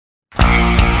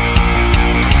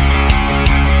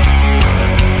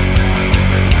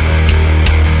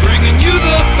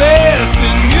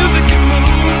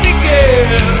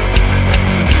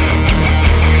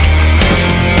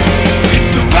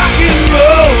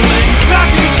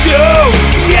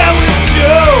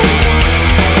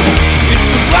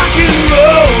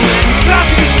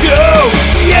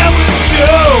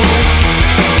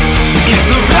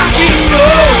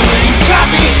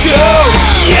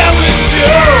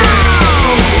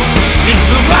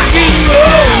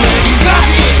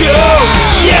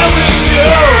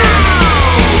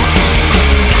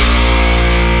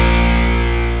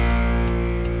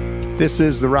This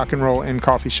is the Rock and Roll and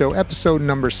Coffee Show, episode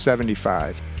number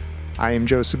 75. I am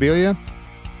Joe Sibilia.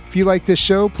 If you like this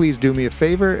show, please do me a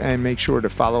favor and make sure to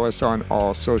follow us on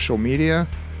all social media,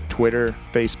 Twitter,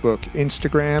 Facebook,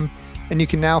 Instagram, and you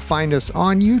can now find us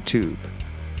on YouTube.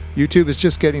 YouTube is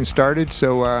just getting started,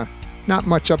 so not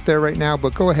much up there right now,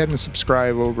 but go ahead and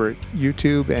subscribe over at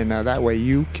YouTube, and that way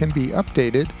you can be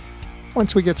updated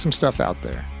once we get some stuff out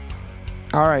there.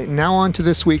 All right, now on to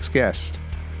this week's guest.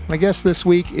 My guest this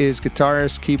week is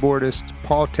guitarist, keyboardist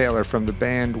Paul Taylor from the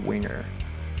band Winger.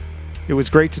 It was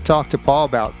great to talk to Paul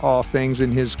about all things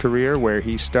in his career, where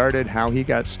he started, how he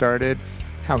got started,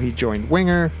 how he joined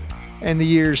Winger, and the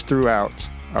years throughout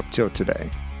up till today.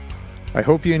 I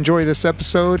hope you enjoy this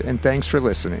episode, and thanks for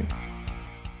listening.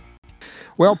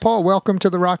 Well, Paul, welcome to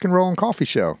the Rock and Roll and Coffee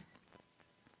Show.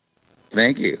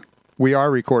 Thank you. We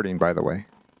are recording, by the way.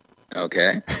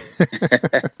 Okay.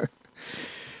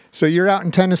 So you're out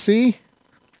in Tennessee?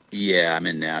 Yeah, I'm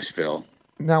in Nashville.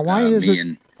 Now, why is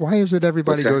it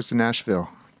everybody goes to Nashville?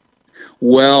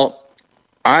 Well,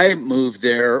 I moved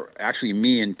there. Actually,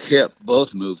 me and Kip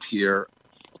both moved here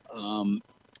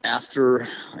after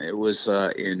it was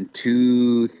in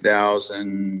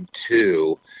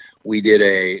 2002. We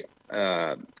did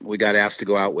we got asked to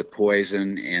go out with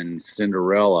Poison and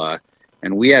Cinderella,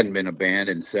 and we hadn't been a band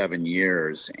in 7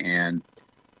 years. And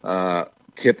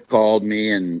Kip called me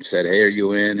and said, "Hey, are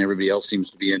you in?" Everybody else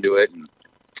seems to be into it. And,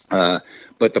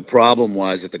 but the problem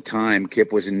was, at the time,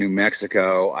 Kip was in New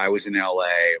Mexico, I was in LA,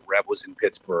 Reb was in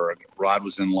Pittsburgh, Rod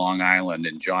was in Long Island,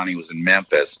 and Johnny was in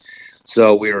Memphis.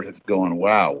 So we were going,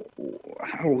 wow,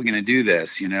 how are we going to do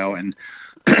this? And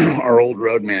our old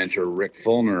road manager, Rick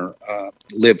Fulner,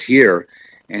 lived here.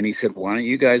 And he said, "Why don't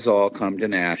you guys all come to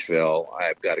Nashville?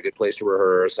 I've got a good place to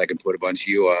rehearse. I can put a bunch of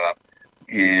you up.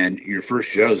 And your first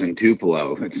show's in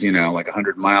Tupelo. It's, like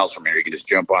 100 miles from here. You can just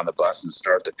jump on the bus and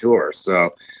start the tour."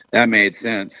 So that made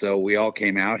sense. So we all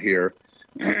came out here.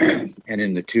 And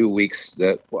in the 2 weeks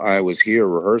that I was here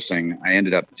rehearsing, I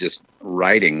ended up just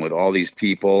writing with all these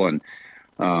people. And,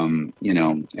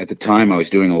 at the time I was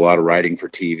doing a lot of writing for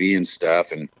TV and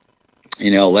stuff. And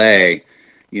in LA,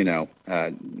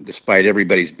 despite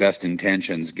everybody's best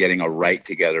intentions, getting a write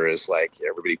together is like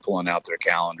everybody pulling out their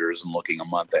calendars and looking a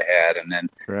month ahead. And then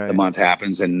the month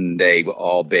happens and they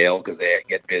all bail because they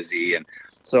get busy. And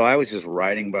so I was just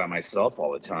writing by myself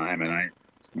all the time. And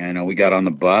we got on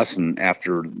the bus, and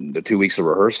after the 2 weeks of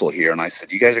rehearsal here, and I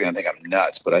said, "You guys are going to think I'm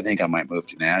nuts, but I think I might move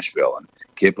to Nashville." And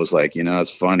Kip was like,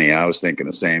 "It's funny. I was thinking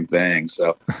the same thing."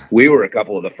 So we were a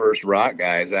couple of the first rock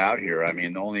guys out here. I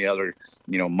mean, the only other,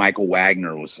 Michael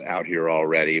Wagner was out here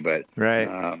already, but,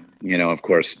 of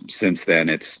course, since then,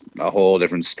 it's a whole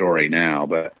different story now.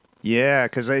 But yeah,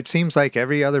 because it seems like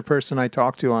every other person I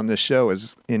talk to on this show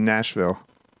is in Nashville.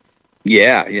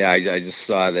 Yeah. I just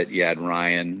saw that you had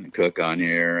Ryan Cook on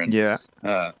here, and we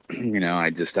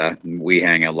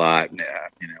hang a lot. In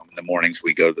the mornings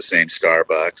we go to the same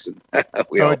Starbucks, and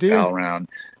we all pal around.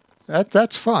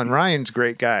 That's fun. Ryan's a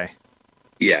great guy.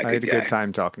 Yeah, I had a good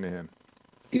time talking to him.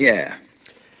 Yeah.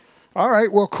 All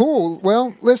right. Well, cool.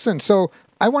 Well, listen. So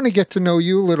I want to get to know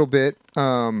you a little bit.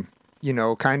 Kind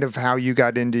of how you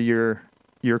got into your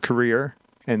career,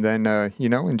 and then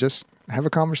and just have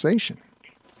a conversation.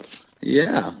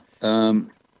 Yeah.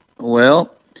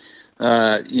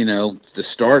 The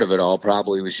start of it all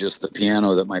probably was just the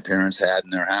piano that my parents had in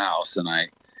their house. And I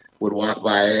would walk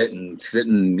by it and sit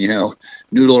and,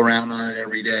 noodle around on it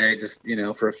every day, just,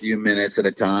 for a few minutes at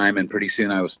a time. And pretty soon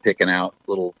I was picking out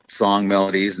little song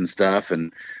melodies and stuff.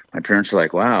 And my parents were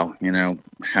like, "Wow,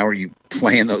 how are you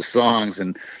playing those songs?"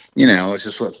 And, it's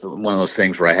just one of those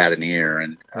things where I had an ear.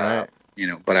 And,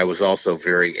 but I was also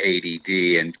very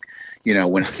ADD, and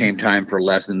when it came time for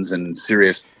lessons and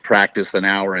serious practice, an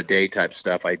hour a day type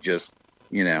stuff, I just,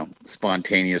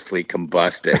 spontaneously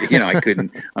combusted.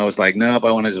 I was like, nope,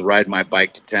 I want to just ride my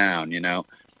bike to town,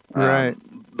 Right.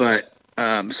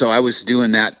 So I was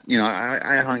doing that,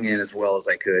 I hung in as well as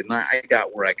I could, and I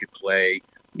got where I could play,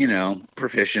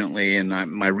 proficiently, and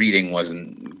my reading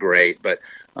wasn't great. But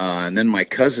and then my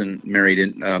cousin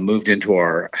moved into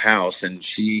our house, and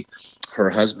her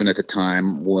husband at the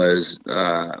time was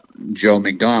Joe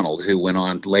McDonald, who went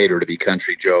on later to be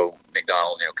Country Joe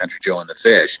McDonald, Country Joe and the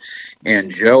Fish. And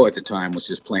Joe at the time was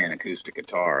just playing acoustic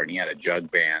guitar, and he had a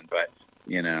jug band, but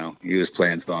he was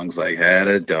playing songs like "Had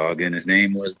a Dog and His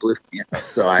Name Was Blue."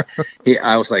 So I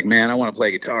was like, man, I want to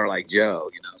play guitar like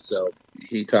Joe. So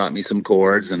he taught me some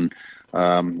chords, and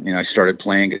I started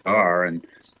playing guitar, and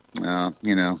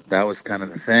that was kind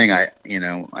of the thing. I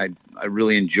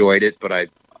really enjoyed it, but I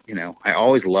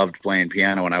always loved playing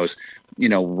piano. And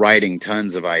writing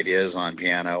tons of ideas on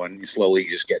piano and slowly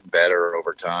just getting better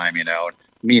over time, And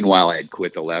meanwhile, I had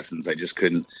quit the lessons. I just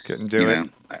couldn't do it.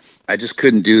 I just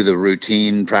couldn't do the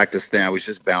routine practice thing. I was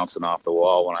just bouncing off the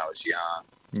wall when I was young.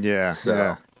 Yeah.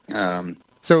 So,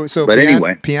 But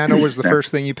anyway, piano was the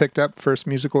first thing you picked up, first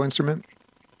musical instrument?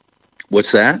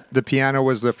 What's that? The piano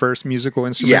was the first musical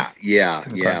instrument? Yeah,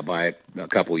 Okay. by a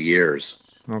couple of years.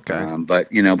 Okay. But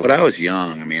I was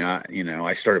young. I mean,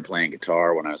 I started playing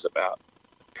guitar when I was about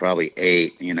probably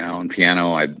 8, and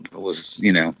piano, I was,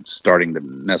 starting to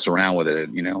mess around with it,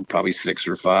 probably 6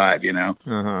 or 5,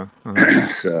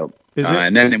 So,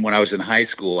 and then when I was in high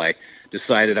school, I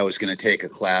decided I was going to take a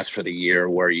class for the year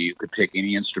where you could pick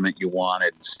any instrument you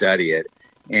wanted and study it.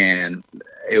 And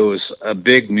it was a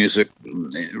big music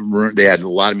room. They had a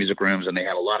lot of music rooms and they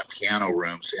had a lot of piano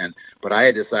rooms. But I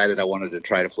had decided I wanted to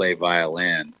try to play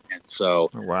violin. And so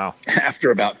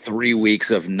after about 3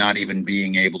 weeks of not even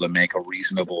being able to make a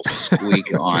reasonable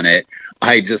squeak on it,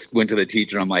 I just went to the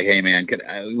teacher. I'm like, hey, man,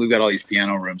 we've got all these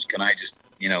piano rooms. Can I just,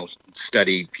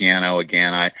 study piano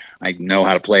again? I know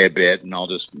how to play a bit and I'll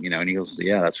just, and he goes,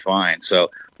 yeah, that's fine.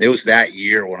 So it was that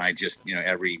year when I just,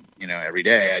 every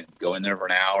day I'd go in there for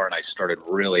an hour and I started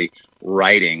really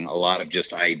writing a lot of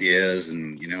just ideas.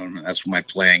 And, that's when my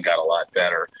playing got a lot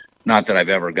better. Not that I've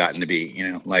ever gotten to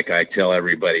be, like I tell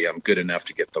everybody, I'm good enough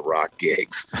to get the rock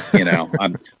gigs.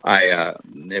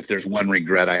 If there's one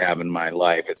regret I have in my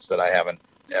life, it's that I haven't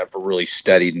ever really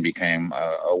studied and became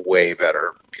a way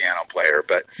better piano player.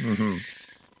 But,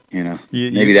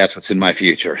 maybe that's what's in my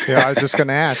future. Yeah, I was just going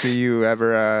to ask, you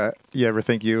ever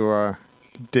think you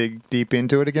dig deep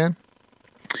into it again?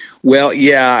 Well,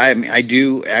 yeah, I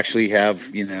do actually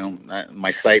have,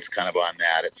 my sights kind of on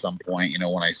that at some point,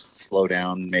 when I slow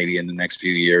down maybe in the next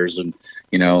few years and,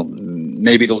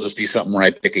 maybe it'll just be something where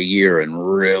I pick a year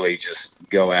and really just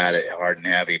go at it hard and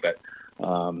heavy. But,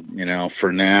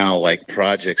 for now, like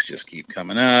projects just keep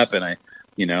coming up and I,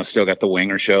 still got the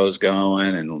Winger shows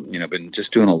going and, been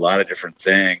just doing a lot of different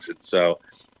things. And so,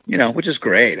 which is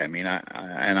great. I mean,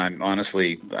 I'm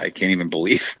honestly, I can't even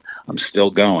believe I'm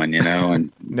still going,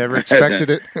 and never expected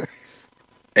it.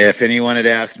 If anyone had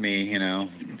asked me,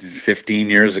 15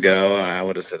 years ago, I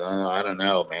would have said, oh, I don't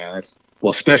know, man.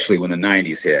 Especially when the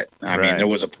 90s hit. I mean, there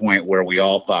was a point where we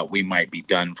all thought we might be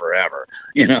done forever,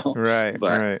 Right.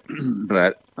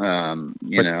 But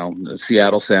the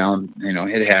Seattle Sound,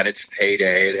 it had its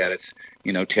heyday. It had its,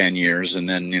 10 years. And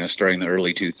then, starting in the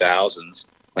early 2000s,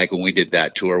 like when we did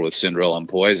that tour with Cinderella and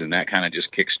Poison, that kind of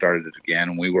just kickstarted it again.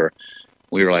 And we were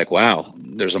like, wow,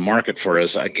 there's a market for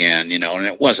us again, and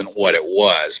it wasn't what it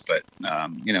was, but,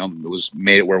 it was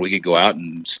made it where we could go out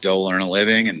and still earn a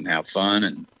living and have fun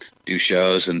and do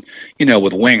shows. And,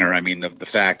 with Winger, I mean, the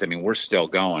fact, we're still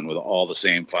going with all the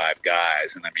same 5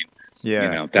 guys. And I mean,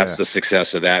 that's the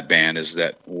success of that band is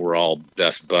that we're all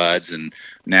best buds. And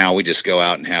now we just go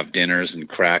out and have dinners and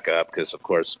crack up because, of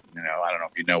course, I don't know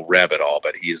if you know Reb at all,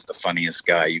 but he's the funniest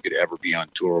guy you could ever be on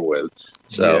tour with.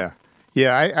 So.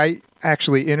 Yeah, I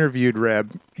actually interviewed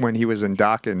Reb when he was in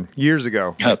Dokken years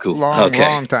ago. Oh, cool.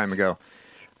 Long time ago.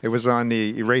 It was on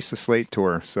the Erase the Slate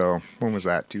tour. So when was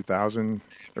that? 2000,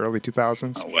 early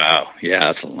 2000s? Oh, wow. Yeah,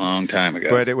 that's a long time ago.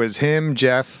 But it was him,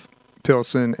 Jeff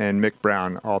Pilson, and Mick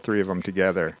Brown, all 3 of them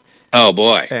together. Oh,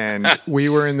 boy. And we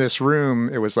were in this room.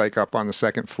 It was like up on the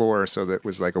 2nd floor, so that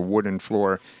was like a wooden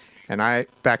floor. And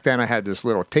back then I had this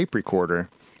little tape recorder,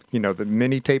 the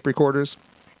mini tape recorders.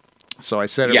 So I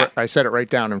set it right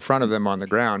down in front of them on the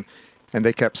ground, and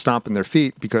they kept stomping their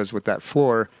feet because with that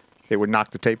floor, it would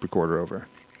knock the tape recorder over.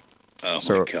 Oh,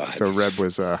 my God. So Reb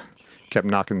was kept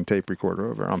knocking the tape recorder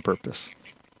over on purpose.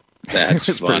 That's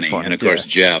funny. And, of course,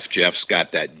 Jeff's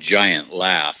got that giant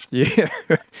laugh. Yeah.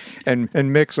 and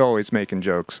Mick's always making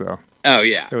jokes, so. Oh,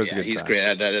 yeah. It was a good he's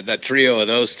time. Great. That trio of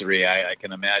those 3, I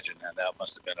can imagine that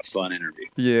must have been a fun interview.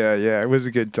 Yeah, it was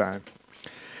a good time.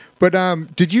 But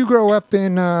did you grow up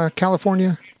in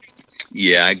California?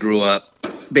 Yeah, I grew up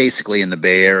basically in the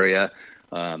Bay Area.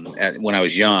 When I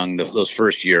was young, those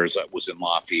first years I was in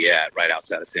Lafayette, right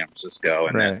outside of San Francisco.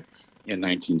 And then in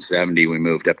 1970, we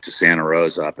moved up to Santa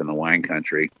Rosa up in the wine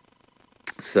country.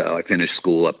 So I finished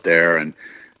school up there and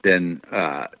then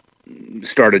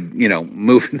started,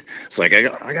 moving. It's like,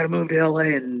 I got to move to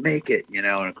LA and make it, and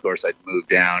of course I'd move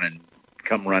down and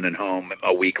come running home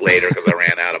a week later because I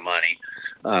ran out of money.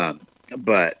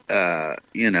 But I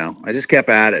just kept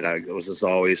at it. I was just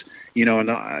always,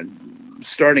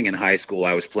 starting in high school,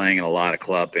 I was playing in a lot of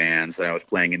club bands. I was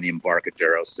playing in the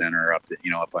Embarcadero Center up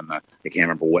on I can't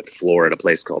remember what floor at a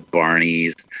place called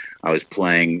Barney's. I was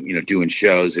playing, doing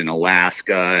shows in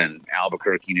Alaska and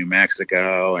Albuquerque, New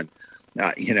Mexico. And,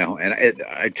 and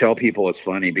I tell people it's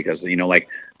funny because, like,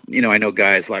 I know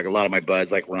guys like a lot of my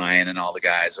buds, like Ryan and all the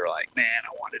guys are like, man, I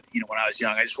wanted, when I was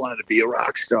young, I just wanted to be a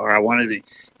rock star. I wanted to be,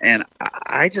 and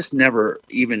I just never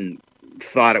even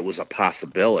thought it was a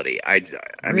possibility. I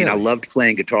mean, I loved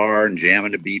playing guitar and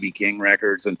jamming to BB King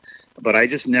records, but I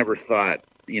just never thought,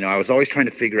 I was always trying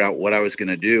to figure out what I was going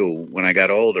to do when I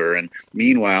got older. And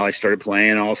meanwhile, I started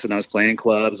playing. All of a sudden, I was playing in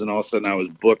clubs, and all of a sudden, I was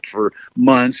booked for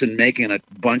months and making a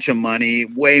bunch of money,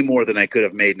 way more than I could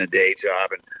have made in a day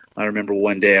job. And I remember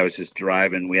one day I was just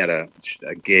driving. We had a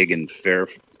gig in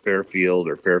Fairfield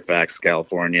or Fairfax,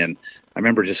 California, and I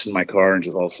remember just in my car and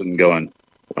just all of a sudden going,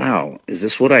 "Wow, is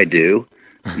this what I do?"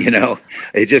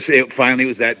 It finally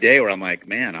was that day where I'm like,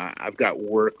 man, I've got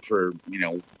work for,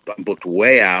 I'm booked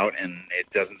way out and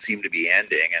it doesn't seem to be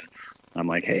ending. And I'm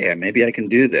like, hey, maybe I can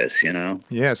do this,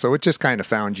 Yeah. So it just kind of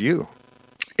found you.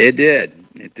 It did.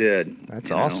 That's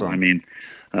awesome. I mean,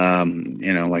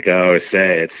 like I always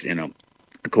say, it's,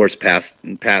 of course, past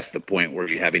the point where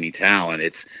you have any talent,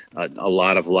 it's a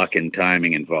lot of luck and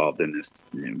timing involved in this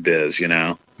biz,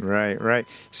 Right.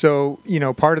 So,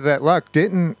 part of that luck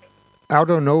didn't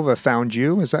Aldo Nova found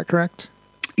you, is that correct?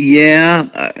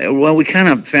 Yeah. Well, we kind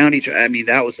of found each other. I mean,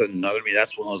 that was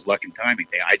that's one of those luck and timing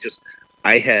things.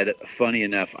 I had, funny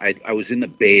enough, I was in the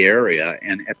Bay Area,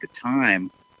 and at the time,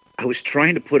 I was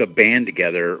trying to put a band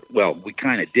together. Well, we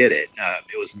kind of did it.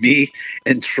 It was me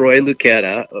and Troy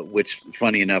Lucetta, which,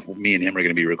 funny enough, me and him are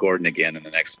going to be recording again in the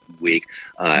next week.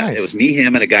 Nice. It was me,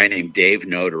 him, and a guy named Dave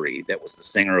Notary that was the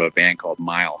singer of a band called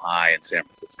Mile High in San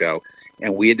Francisco.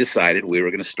 And we had decided we were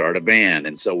going to start a band.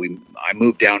 And so I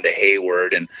moved down to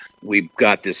Hayward, and we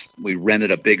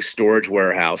rented a big storage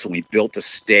warehouse, and we built a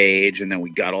stage, and then we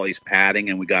got all these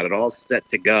padding, and we got it all set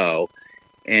to go.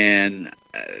 And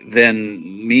then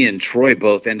me and Troy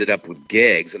both ended up with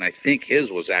gigs, and I think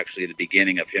his was actually the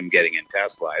beginning of him getting in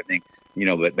Tesla. I think,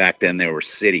 but back then they were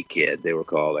City Kid, they were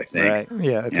called, I think. Right.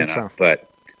 Yeah, I think so. But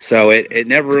so it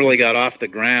never really got off the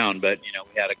ground, but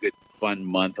we had a good fun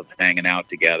month of hanging out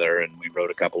together, and we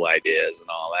wrote a couple ideas and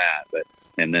all that.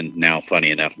 And then now, funny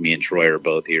enough, me and Troy are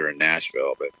both here in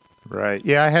Nashville. But right.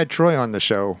 Yeah, I had Troy on the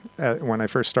show when I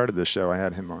first started the show. I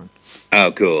had him on.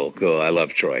 Oh, cool. I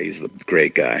love Troy. He's a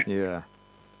great guy. Yeah.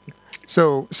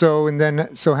 So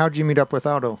how'd you meet up with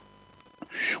Aldo?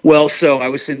 Well, so I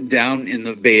was sitting down in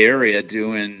the Bay Area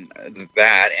doing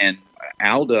that, and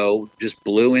Aldo just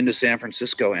blew into San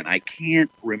Francisco, and I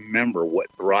can't remember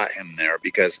what brought him there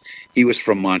because he was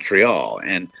from Montreal.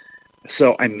 And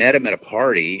so I met him at a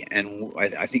party, and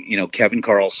I think, Kevin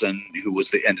Carlson, who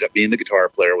ended up being the guitar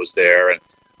player, was there. And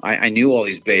I knew all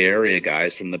these Bay Area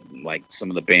guys from some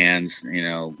of the bands,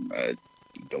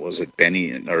 was it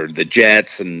Benny or the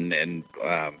Jets and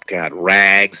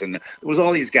Rags, and there was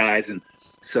all these guys. And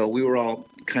so we were all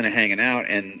kind of hanging out,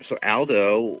 and so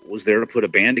Aldo was there to put a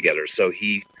band together. So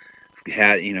he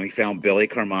had, he found Billy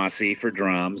Carmassi for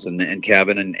drums and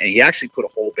Kevin, and he actually put a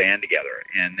whole band together.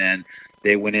 And then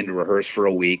they went in to rehearse for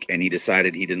a week, and he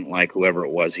decided he didn't like whoever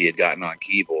it was he had gotten on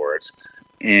keyboards.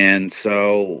 And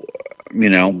so,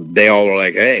 they all were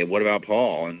like, hey, what about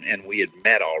Paul? And we had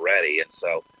met already. And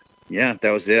so, yeah,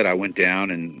 that was it. I went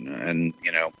down and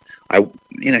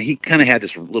he kind of had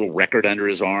this little record under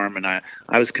his arm, and I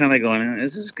was kind of going,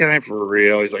 is this guy for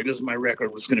real? He's like, this is my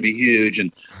record. It's going to be huge.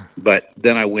 But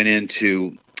then I went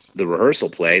into the rehearsal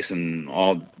place, and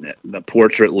all the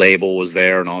Portrait label was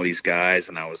there and all these guys.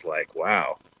 And I was like,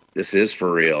 wow, this is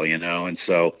for real, And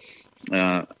so,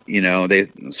 so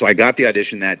I got the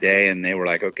audition that day, and they were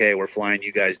like, okay, we're flying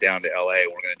you guys down to LA.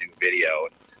 We're going to do a video.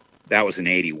 That was in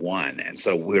 81. And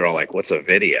so we were all like, what's a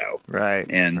video? Right.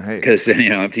 And because,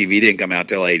 MTV didn't come out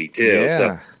till 82. Yeah.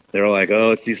 So they were like,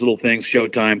 oh, it's these little things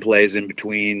Showtime plays in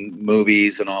between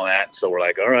movies and all that. So we're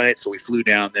like, all right. So we flew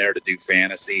down there to do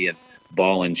Fantasy and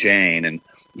Ball and Chain. And,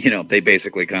 they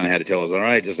basically kind of had to tell us, all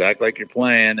right, just act like you're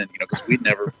playing. And, because we'd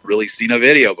never really seen a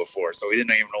video before. So we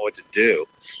didn't even know what to do.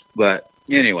 But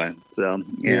anyway, so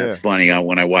it's funny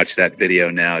when I watch that video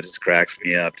now, it just cracks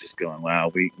me up, just going,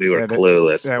 wow, we were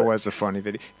clueless. That was a funny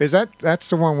video. That's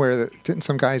the one where didn't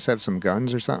some guys have some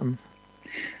guns or something?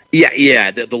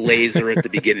 Yeah, the laser at the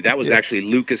beginning. That was actually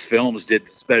Lucasfilms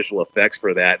did special effects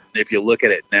for that. And if you look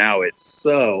at it now, it's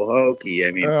so hokey.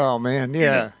 I mean, oh man,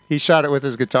 yeah. He shot it with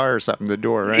his guitar or something, the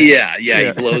door, right? Yeah.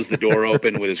 He blows the door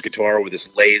open with his guitar with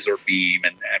this laser beam.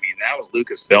 And I mean, that was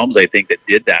Lucasfilms, I think, that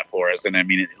did that for us. And I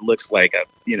mean, it looks like a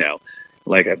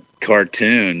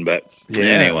cartoon, but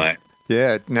anyway.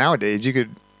 Yeah, nowadays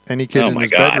any kid in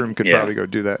his bedroom could probably go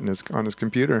do that on his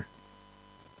computer.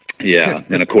 Yeah.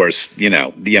 And of course,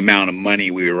 the amount of money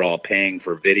we were all paying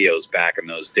for videos back in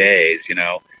those days,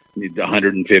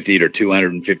 150 to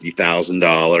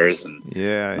 $250,000, and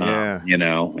yeah. you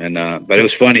know, and but it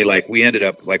was funny. Like we ended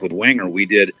up like with Winger, we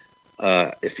did.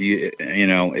 If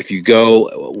you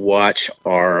go watch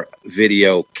our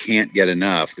video, Can't Get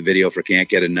Enough, the video for Can't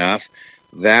Get Enough,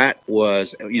 that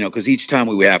was, because each time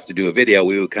we would have to do a video,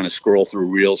 we would kind of scroll through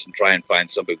reels and try and find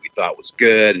somebody we thought was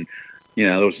good. And,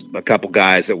 there was a couple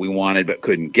guys that we wanted but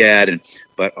couldn't get.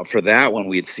 But for that one,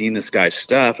 we had seen this guy's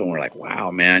stuff and we're like, wow,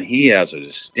 man, he has a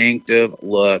distinctive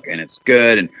look and it's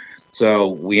good. And so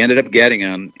we ended up getting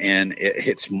him, and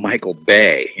it's Michael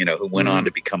Bay, who went on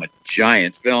to become a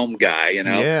giant film guy,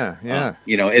 Yeah.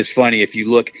 It's funny if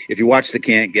you watch the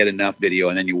Can't Get Enough video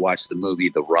and then you watch the movie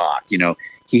The Rock,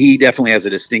 he definitely has a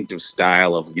distinctive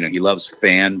style of, he loves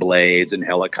fan blades and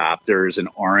helicopters and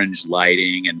orange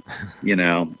lighting and,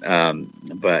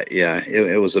 but yeah,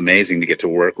 it was amazing to get to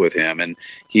work with him, and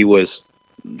he was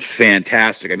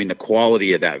fantastic. I mean, the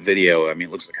quality of that video, it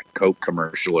looks like a Coke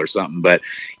commercial or something, but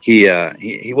he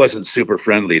wasn't super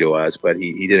friendly to us, but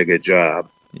he did a good job.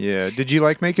 Yeah. Did you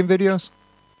like making videos?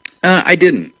 I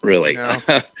didn't really. No.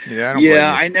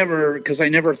 I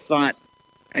never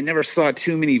saw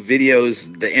too many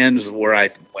videos, the ends where I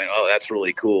went, oh, that's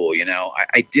really cool.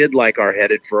 I did like our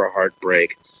Headed for a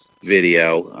Heartbreak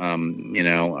video. I don't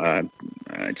know.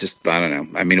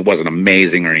 I mean, it wasn't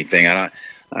amazing or anything.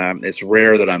 It's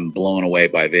rare that I'm blown away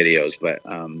by videos, but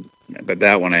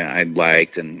that one I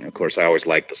liked, and of course I always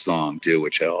liked the song too,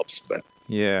 which helps. But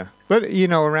yeah, but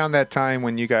around that time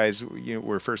when you guys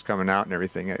were first coming out and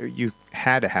everything, you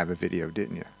had to have a video,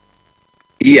 didn't you?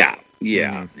 Yeah.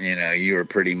 Mm-hmm. You were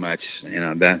pretty much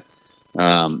that,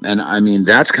 and I mean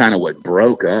that's kind of what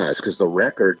broke us, because the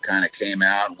record kind of came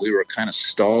out and we were kind of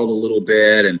stalled a little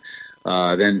bit, and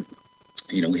then.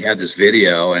 We had this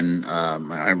video, and I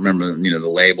remember, the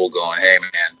label going, hey,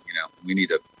 man, we need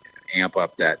to amp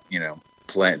up that,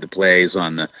 the plays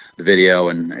on the video.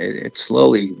 And it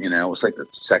slowly, it was like the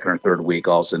second or third week,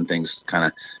 all of a sudden things kind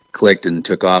of clicked and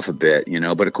took off a bit,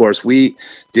 But of course, we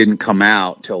didn't come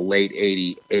out till late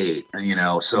 '88,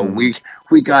 so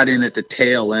we got in at the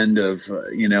tail end of,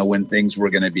 when things were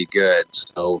going to be good.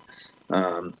 So,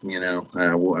 I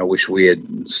wish we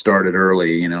had started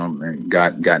early, and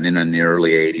gotten in the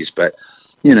early '80s, but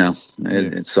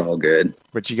it's all good.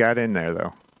 But you got in there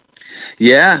though.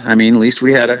 Yeah, at least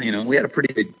we had a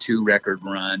pretty good 2-record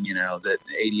run. That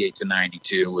 '88 to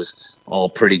 '92 was all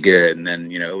pretty good, and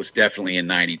then it was definitely in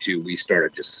 '92 we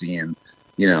started just seeing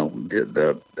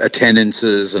the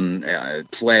attendances and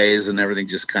plays and everything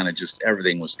just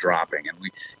everything was dropping, and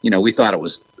we thought it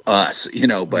was us,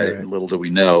 but right. Little do we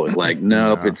know, it's like,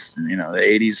 nope, no. It's, the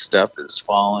 80s stuff is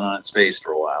falling on its face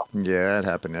for a while. Yeah, it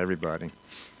happened to everybody.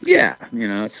 Yeah,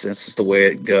 that's just the way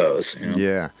it goes.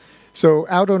 Yeah. So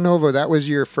Aldo Novo, that was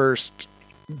your first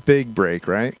big break,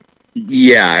 right?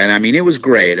 Yeah, and it was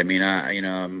great. I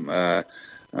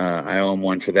owe him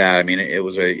one for that. It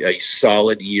was a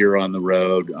solid year on the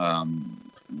road.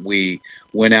 We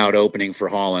went out opening for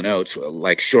Hall & Oates,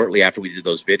 like shortly after we did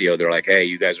those videos. They're like, hey,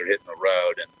 you guys are hitting the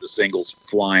road, and the single's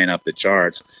flying up the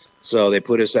charts. So they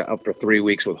put us up for 3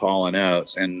 weeks with Hall &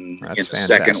 Oates, and That's in the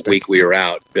fantastic. second week we were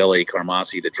out, Billy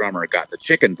Carmassi, the drummer, got the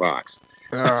chicken pox.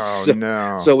 Oh,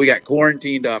 no. So we got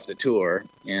quarantined off the tour,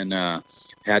 and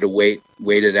had to wait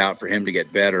it out for him to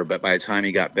get better. But by the time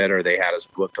he got better, they had us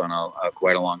booked on a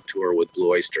quite a long tour with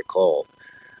Blue Oyster Cult.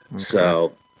 Okay.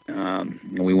 So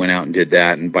we went out and did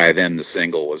that, and by then the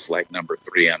single was like number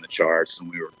 3 on the charts, and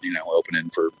we were opening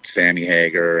for Sammy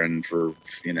Hagar and for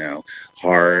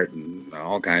Heart and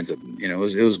all kinds of it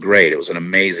was great. It was an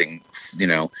amazing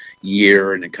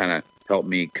year, and it kind of helped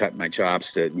me cut my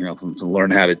chops to to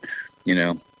learn how to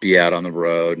be out on the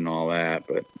road and all that,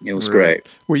 but it was great.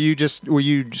 Were you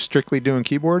strictly doing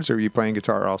keyboards, or were you playing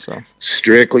guitar also?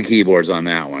 Strictly keyboards on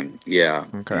that one. Yeah.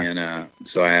 Okay. And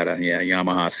so I had a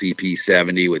Yamaha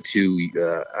CP70 with 2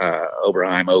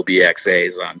 Oberheim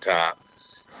OBXAs on top.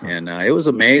 And it was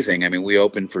amazing. We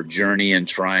opened for Journey and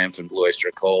Triumph and Blue Oyster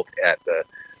Cult at the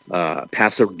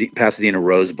Pasadena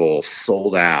Rose Bowl,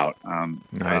 sold out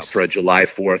nice. For a July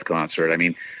 4th concert.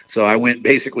 So I went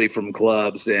basically from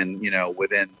clubs, and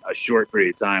within a short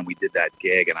period of time we did that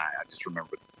gig, and I just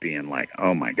remember being like,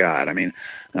 oh my God.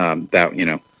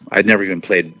 That I'd never even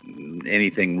played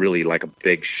anything really like a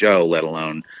big show, let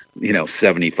alone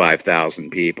 75,000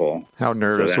 people. How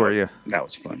nervous were you? That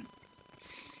was fun.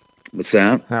 What's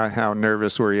that? How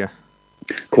nervous were you?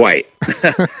 Quite.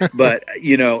 But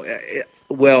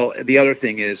well, the other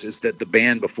thing is that the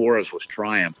band before us was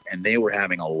Triumph, and they were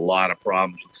having a lot of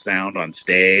problems with sound on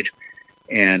stage.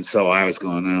 And so I was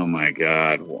going, oh my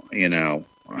God,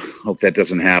 hope that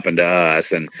doesn't happen to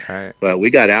us. And Right. but we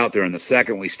got out there, and the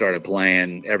second we started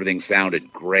playing, everything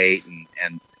sounded great,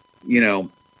 and you know,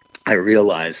 I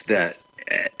realized that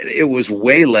it was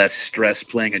way less stress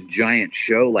playing a giant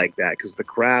show like that, because the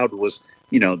crowd was,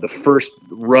 you know, the first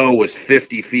row was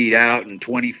 50 feet out and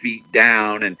 20 feet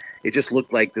down, and it just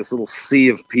looked like this little sea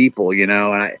of people, you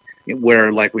know. And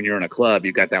where like when you're in a club,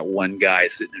 you've got that one guy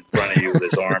sitting in front of you with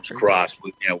his arms crossed,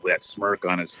 with, you know, with that smirk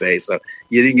on his face. So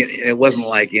you didn't get, it wasn't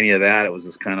like any of that. It was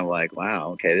just kind of like,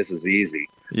 wow, okay, this is easy.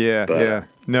 Yeah, But yeah.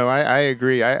 No, I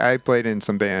agree. I played in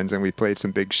some bands and we played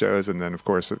some big shows, and then of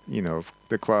course, you know,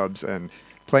 the clubs, and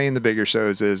playing the bigger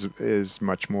shows is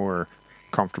much more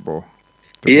comfortable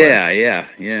to play.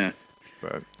 yeah.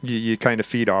 But you kind of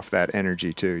feed off that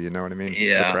energy too, you know what I mean? The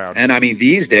Yeah, crowd. and I mean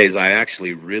these days I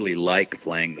actually really like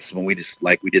playing this. When we just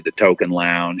like we did the Token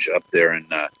Lounge up there in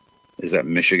is that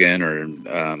Michigan or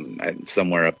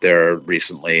somewhere up there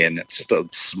recently, and it's just a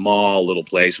small little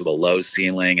place with a low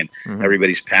ceiling, and Mhm.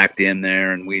 everybody's packed in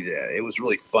there, and it was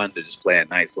really fun to just play a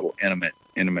nice little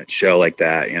intimate show like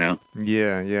that, you know.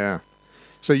 Yeah, yeah.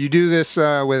 So you do this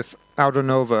with Aldo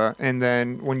Nova, and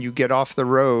then when you get off the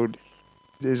road,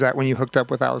 is that when you hooked up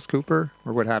with Alice Cooper,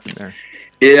 or what happened there?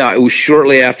 Yeah, it was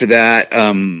shortly after that.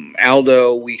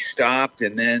 Aldo, we stopped,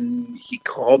 and then he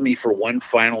called me for one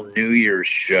final New Year's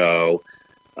show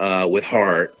with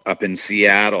Heart up in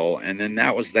Seattle, and then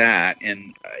that was that.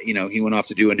 And you know, he went off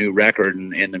to do a new record,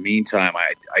 and in the meantime,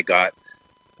 I got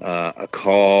a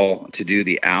call to do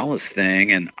the Alice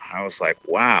thing, and I was like,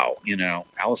 wow, you know,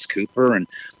 Alice Cooper. And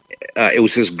it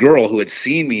was this girl who had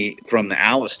seen me from the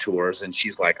Alice tours, and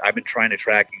she's like, I've been trying to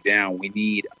track you down. We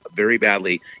need very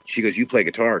badly. She goes, you play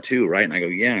guitar too, right? And I go,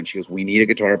 yeah. And she goes, we need a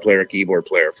guitar player, keyboard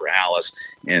player for Alice,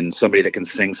 and somebody that can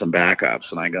sing some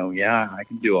backups. And I go, yeah, I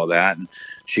can do all that. And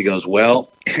she goes, well,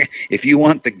 if you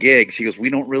want the gig, she goes, we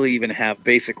don't really even have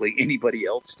basically anybody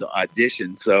else to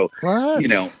audition. So, What? you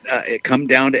know, come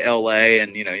down to LA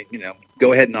and, you know,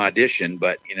 go ahead and audition,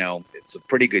 but you know, it's a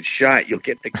pretty good shot you'll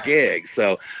get the gig.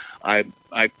 So I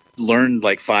learned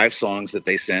like 5 songs that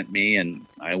they sent me, and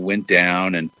I went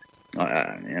down, and you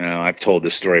know, I've told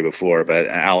this story before, but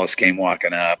Alice came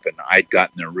walking up, and I'd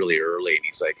gotten there really early, and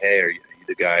he's like, hey, are you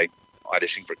the guy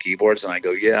auditioning for keyboards? And I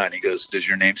go, yeah. And he goes, does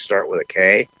your name start with a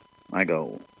K? I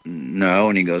go, no.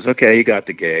 And he goes, okay, you got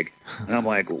the gig. And I'm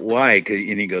like, why?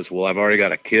 And he goes, well, I've already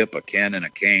got a Kip, a Ken, and a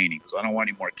Kane. He goes, I don't want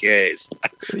any more Ks.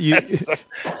 You,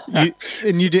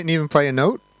 and you didn't even play a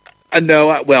note?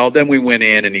 No. Well, then we went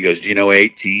in, and he goes, do you know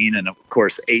 18? And of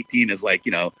course, 18 is like,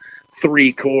 you know,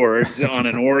 3 chords on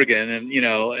an organ. And, you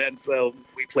know, and so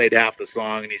we played half the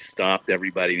song, and he stopped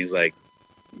everybody, and he's like,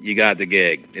 you got the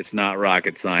gig. It's not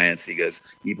rocket science. He goes,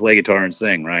 you play guitar and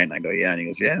sing, right? And I go, yeah. And he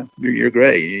goes, yeah, you're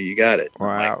great. You got it.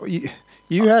 Wow.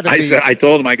 You had to be... I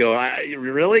told him, I go,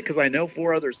 really? Because I know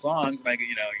 4 other songs. And I go,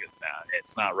 you know, he goes, nah,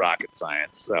 it's not rocket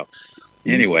science. So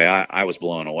anyway, I was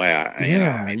blown away.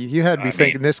 You had to be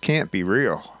thinking, this can't be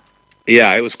real.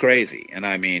 Yeah, it was crazy. And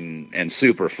I mean, and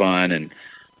super fun.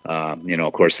 And, you know,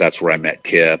 of course, that's where I met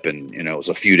Kip. And, you know, it was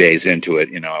a few days into it.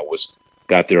 You know, I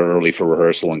got there early for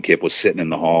rehearsal, and Kip was sitting in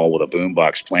the hall with a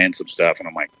boombox playing some stuff. And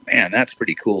I'm like, man, that's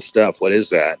pretty cool stuff. What is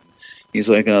that? He's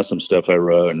like, oh, some stuff I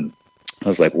wrote. And I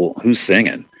was like, well, who's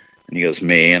singing? And he goes,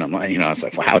 me. And I'm like, you know, I was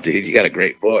like, wow, dude, you got a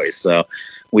great voice. So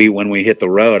when we hit the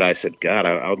road, I said, God,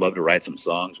 I would love to write some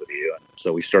songs with you. And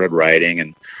so we started writing,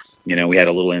 and, you know, we had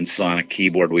a little Ensoniq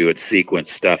keyboard. We would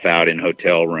sequence stuff out in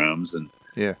hotel rooms, and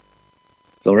yeah,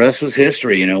 the rest was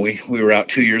history. You know, we were out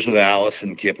 2 years with Alice,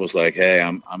 and Kip was like, hey,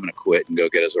 I'm going to quit and go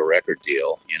get us a record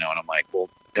deal. You know, and I'm like, well,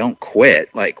 don't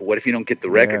quit. Like, what if you don't get the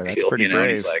record deal? You know,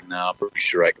 and he's like, no, I'm pretty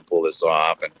sure I can pull this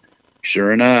off. And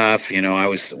sure enough, you know, I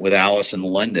was with Alice in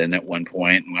London at one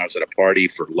point, and I was at a party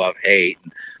for Love Hate,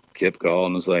 and Kip called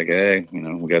and was like, hey, you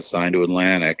know, we got signed to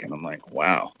Atlantic. And I'm like,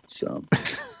 wow. So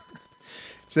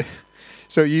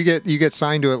so you get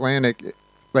signed to Atlantic,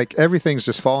 like everything's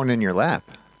just falling in your lap.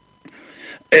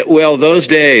 Well, those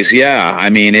days, yeah. I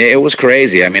mean, it was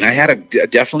crazy. I mean, I had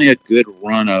definitely a good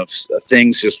run of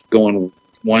things just going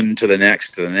one to the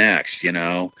next, you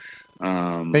know.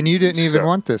 And you didn't even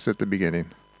want this at the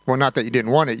beginning. Well, not that you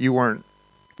didn't want it. You weren't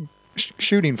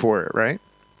shooting for it, right?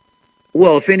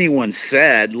 Well, if anyone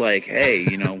said, like, hey,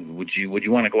 you know, would you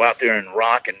want to go out there and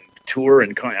rock and tour?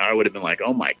 And I would have been like,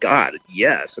 oh, my God,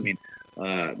 yes. I mean,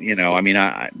 you know, I mean,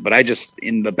 but I just,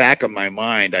 in the back of my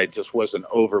mind, I just wasn't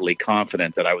overly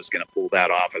confident that I was going to pull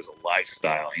that off as a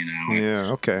lifestyle, you know?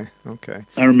 Yeah. Okay.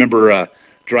 I remember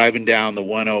driving down the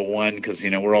 101, because, you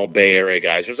know, we're all Bay Area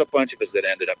guys. There's a bunch of us that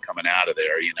ended up coming out of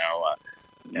there, you know,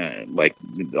 like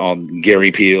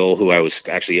Gary Peel, who I was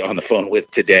actually on the phone with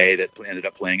today, that ended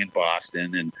up playing in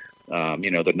Boston, and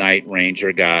the Night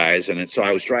Ranger guys. And so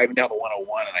I was driving down the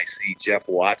 101, and I see Jeff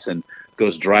Watson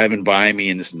goes driving by me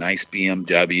in this nice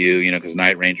BMW, because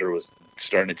Night Ranger was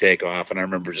starting to take off. And I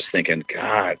remember just thinking,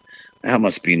 God, that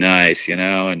must be nice,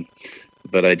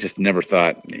 but I just never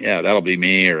thought, yeah, that'll be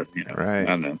me, or, right. I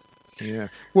don't know. Yeah.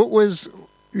 What was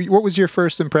your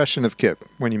first impression of Kip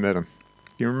when you met him?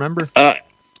 Do you remember?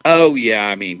 Oh yeah.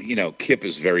 I mean, Kip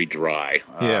is very dry,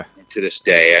 to this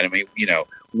day. And I mean,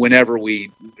 whenever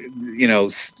we,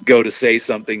 go to say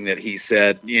something that he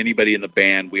said, anybody in the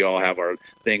band, we all have our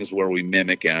things where we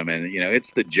mimic him, and,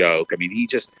 it's the joke. I mean, he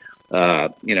just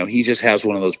has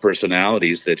one of those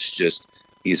personalities that's just,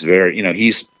 he's very,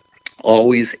 he's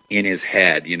always in his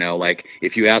head, like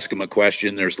if you ask him a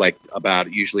question, there's like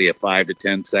about usually a 5 to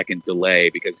 10 second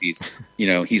delay, because he's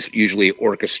usually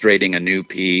orchestrating a new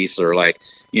piece, or like,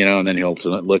 and then he'll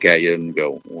look at you and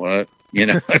go, what,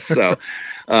 so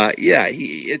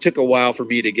it took a while for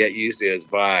me to get used to his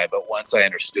vibe, but once I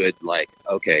understood, like,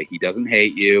 okay, he doesn't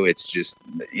hate you, it's just,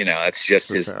 that's just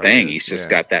his thing. He's just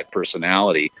got that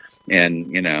personality,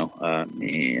 and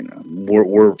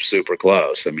we're super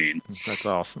close. I mean, that's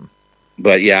awesome.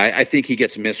 But yeah, I think he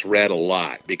gets misread a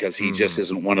lot, because he just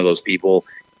isn't one of those people.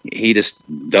 He just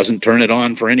doesn't turn it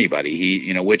on for anybody.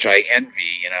 He, which I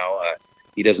envy.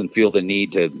 He doesn't feel the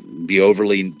need to be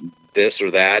overly this or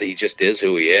that. He just is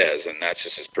who he is, and that's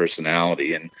just his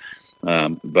personality. And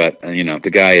but the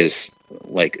guy is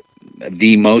like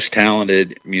the most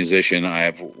talented musician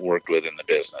I've worked with in the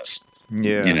business.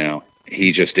 Yeah,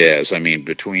 he just is. I mean,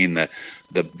 between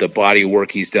the body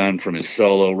work he's done, from his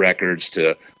solo records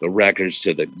to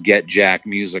the Get Jack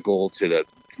musical to the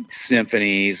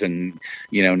symphonies, and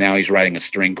now he's writing a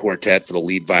string quartet for the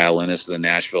lead violinist of the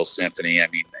Nashville Symphony. I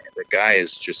mean, the guy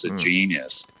is just a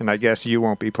genius. And I guess you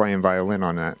won't be playing violin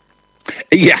on that.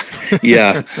 Yeah.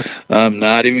 I'm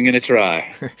not even going to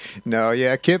try. No,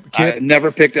 yeah, Kip. I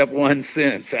never picked up one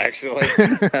since, actually.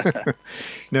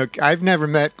 No, I've never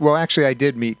met. Well, actually, I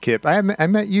did meet Kip. I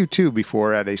met you too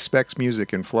before at a Specs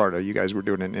Music in Florida. You guys were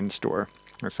doing an in-store.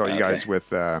 I saw you guys with.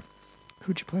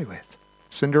 Who'd you play with?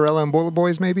 Cinderella and Boiler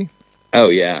Boys, maybe. Oh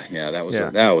yeah.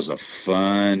 That was a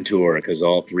fun tour, because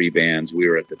all three bands, we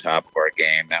were at the top of our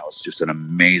game. That was just an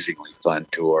amazingly fun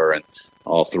tour, and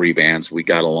all three bands, we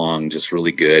got along just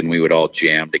really good, and we would all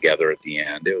jam together at the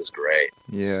end. It was great.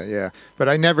 Yeah. But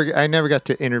I never got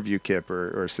to interview Kip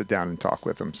or sit down and talk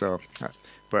with him. So,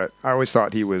 but I always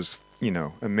thought he was,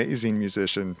 amazing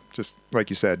musician. Just like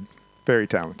you said, very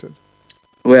talented.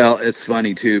 Well, it's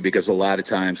funny too, because a lot of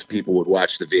times people would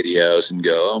watch the videos and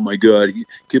go, "Oh my God,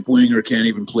 Kip Winger can't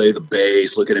even play the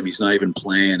bass. Look at him; he's not even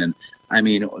playing." And I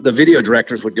mean, the video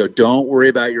directors would go, "Don't worry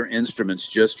about your instruments;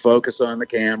 just focus on the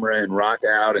camera and rock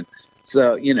out." And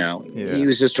so, he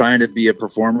was just trying to be a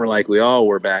performer like we all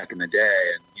were back in the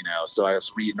day. And so I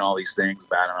was reading all these things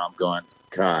about him, and I'm going,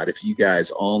 God, if you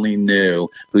guys only knew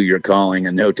who you're calling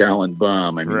a no talent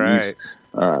bum. I mean, he's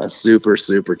a super,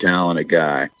 super talented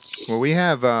guy. Well, we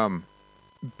have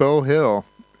Beau Hill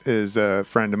is a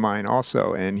friend of mine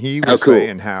also, and he was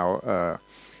saying how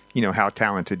how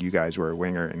talented you guys were,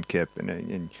 Winger and Kip,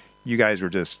 and you guys were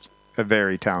just a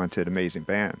very talented, amazing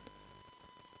band.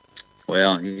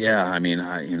 Well, yeah, I mean,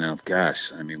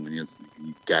 gosh, I mean, when you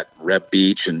got Rep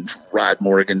Beach and Rod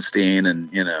Morgenstein, and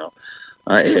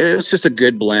it was just a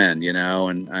good blend,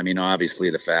 and I mean, obviously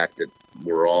the fact that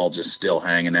we're all just still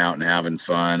hanging out and having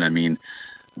fun. I mean,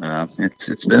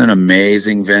 it's been an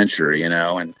amazing venture,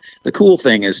 and the cool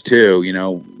thing is too,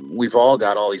 we've all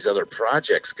got all these other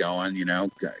projects going,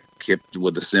 Kip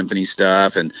with the symphony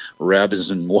stuff, and Reb is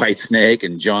in Whitesnake,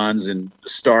 and John's in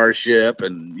Starship,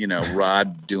 and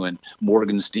Rod doing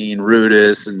Morgenstein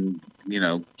Rudis, and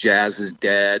Jazz is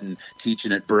Dead, and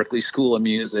teaching at Berklee School of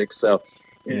Music. So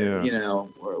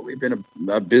we've been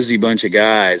a busy bunch of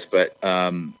guys, but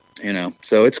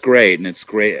so it's great, and it's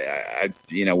great.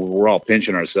 We're all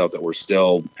pinching ourselves that we're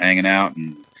still hanging out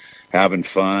and having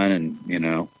fun,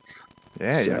 and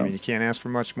So, I mean, you can't ask for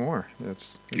much more.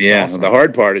 It's awesome. The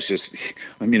hard part is just,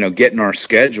 getting our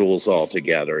schedules all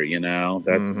together.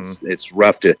 That's it's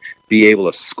rough to be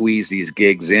able to squeeze these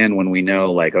gigs in when we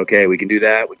know, like, okay, we can do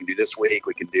that, we can do this week,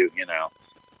 we can do,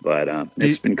 But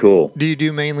it's been cool. Do you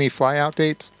do mainly fly out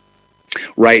dates?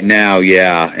 Right now,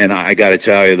 yeah, and I got to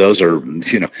tell you, those are,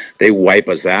 they wipe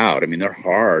us out. I mean, they're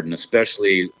hard, and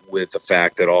especially with the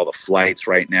fact that all the flights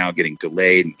right now are getting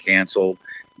delayed and canceled.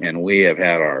 And we have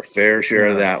had our fair share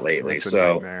of that lately.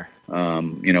 So,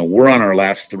 we're on our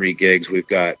last 3 gigs. We've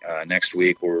got next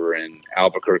week we're we're in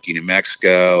Albuquerque, New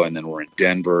Mexico, and then we're in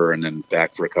Denver, and then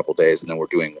back for a couple days, and then we're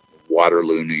doing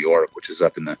Waterloo, New York, which is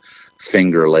up in the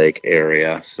Finger Lake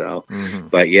area. So,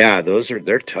 but yeah,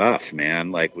 they're tough,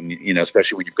 man. Like when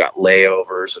especially when you've got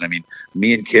layovers. And I mean,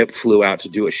 me and Kip flew out to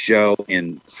do a show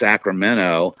in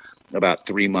Sacramento about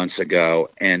 3 months ago,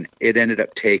 and it ended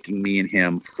up taking me and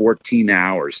him 14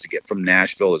 hours to get from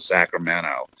Nashville to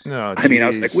Sacramento. Oh, I mean, I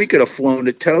was like, we could have flown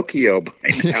to Tokyo by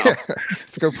now. Yeah.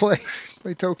 Let's go play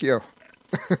Tokyo.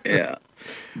 Yeah,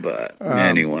 but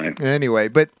anyway,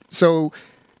 but so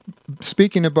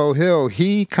speaking of Beau Hill,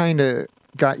 he kind of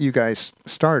got you guys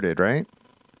started, right?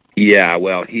 Yeah,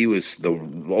 well, he was the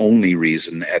only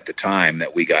reason at the time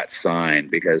that we got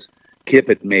signed, because Kip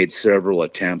had made several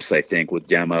attempts, I think, with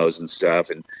demos and stuff,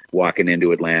 and walking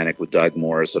into Atlantic with Doug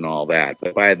Morris and all that.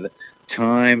 But by the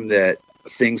time that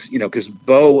things, because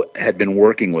Beau had been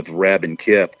working with Reb and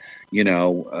Kip,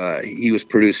 he was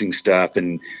producing stuff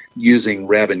and using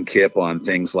Reb and Kip on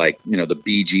things like, the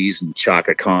Bee Gees and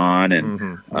Chaka Khan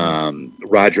and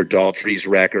Roger Daltrey's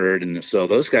record. And so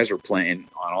those guys were playing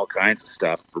on all kinds of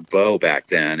stuff for Beau back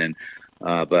then. And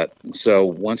but so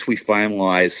once we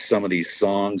finalized some of these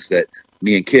songs that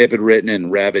me and Kip had written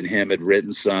and Reb and him had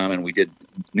written some, and we did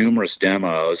numerous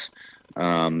demos.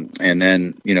 And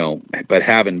then, but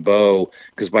having Beau,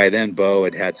 because by then Beau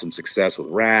had some success with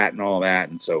Rat and all that.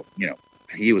 And so,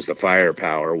 he was the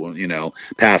firepower,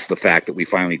 past the fact that we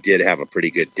finally did have a pretty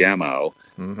good demo.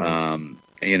 But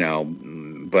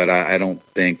I don't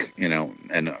think,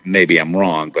 and maybe I'm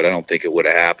wrong, but I don't think it would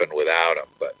have happened without him.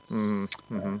 But,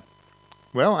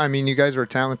 well, I mean, you guys were a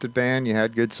talented band. You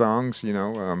had good songs,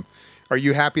 are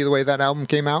you happy the way that album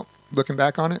came out, looking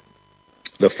back on it?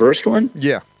 The first one?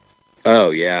 Yeah.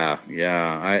 Oh yeah.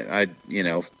 I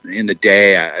in the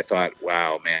day I thought,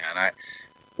 wow, man.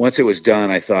 Once it was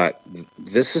done, I thought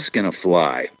this is gonna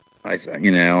fly.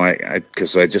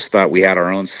 Because I just thought we had our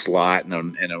own slot and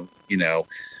an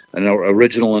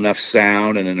original enough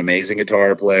sound and an amazing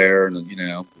guitar player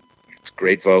and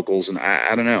great vocals, and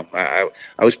I don't know. I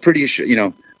was pretty sure.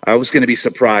 I was going to be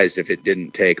surprised if it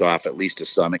didn't take off, at least to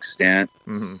some extent.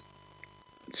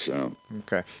 So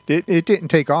okay, it didn't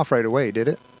take off right away, did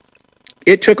it?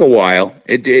 It took a while.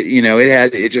 It did,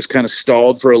 it just kind of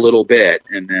stalled for a little bit.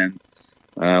 And then,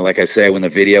 like I say, when the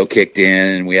video kicked in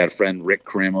and we had a friend, Rick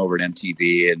Krim, over at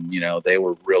MTV, and, they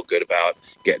were real good about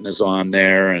getting us on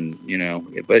there. And,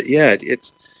 but yeah,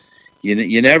 it's,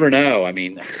 you never know. I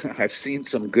mean, I've seen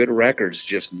some good records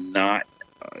just not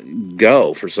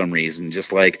go for some reason,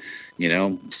 just like,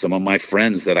 some of my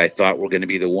friends that I thought were going to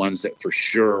be the ones that for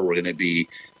sure were going to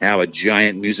have a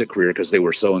giant music career because they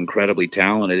were so incredibly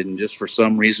talented, and just for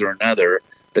some reason or another,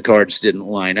 the cards didn't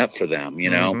line up for them. You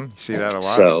see that a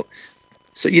lot.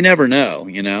 So you never know.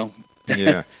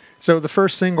 Yeah. So the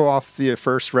first single off the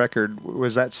first record,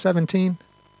 was that 17?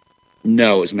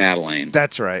 No, it was Madeline.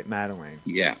 That's right, Madeline.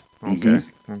 Yeah. Okay.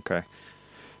 Okay.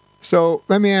 So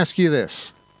let me ask you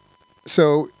this.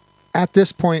 So at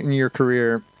this point in your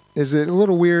career, is it a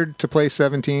little weird to play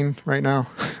 17 right now?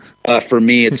 For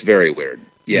me, it's very weird.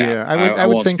 Yeah. I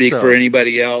would won't think speak so. for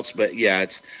anybody else, but yeah,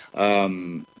 it's,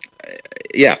 it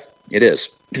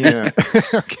is. Yeah.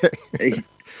 Okay.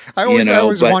 I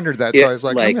always wondered that. So I was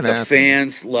like I'm going to ask. The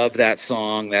fans love that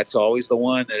song. That's always the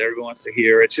one that everyone wants to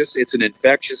hear. It's an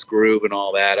infectious groove and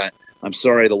all that. I'm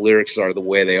sorry the lyrics are the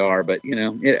way they are, but you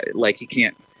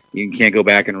can't go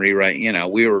back and rewrite.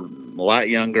 We were a lot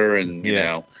younger, and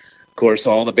of course,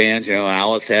 all the bands.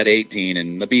 Alice had 18,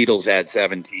 and the Beatles had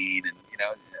 17, and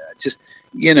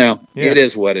it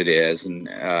is what it is, and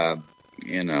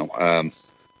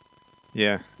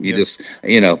you just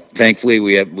thankfully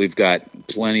we've got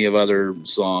plenty of other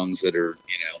songs that are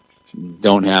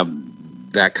don't have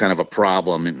that kind of a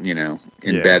problem,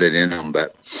 embedded in them,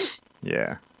 but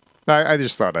yeah. I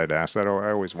just thought I'd ask that.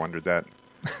 I always wondered that.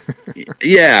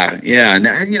 Yeah.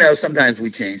 And, sometimes we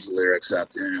change the lyrics up.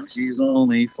 She's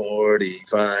only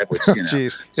 45, which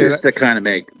just to kind of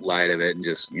make light of it and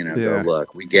just go,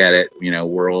 look, we get it.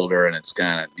 We're older, and it's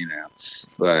kind of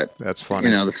but that's funny.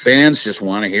 The fans just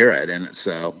want to hear it, and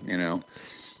so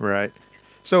right.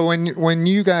 So when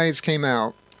you guys came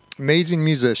out, amazing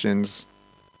musicians,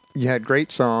 you had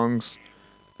great songs,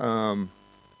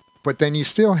 but then you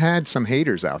still had some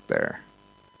haters out there.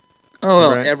 Oh,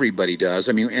 well, right? Everybody does.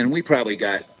 I mean, and we probably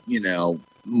got,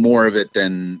 more of it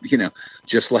than,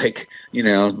 just like,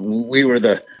 we were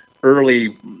the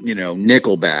early,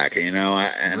 Nickelback,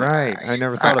 right. I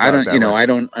never thought about that. I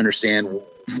don't understand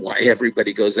why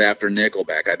everybody goes after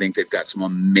Nickelback. I think they've got some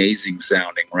amazing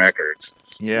sounding records.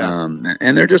 Yeah.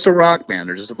 And they're just a rock band.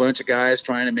 They're just a bunch of guys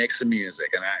trying to make some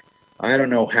music. And I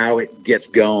don't know how it gets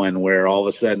going where all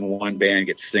of a sudden one band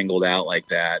gets singled out like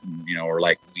that, and, or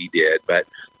like we did. But,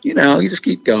 you just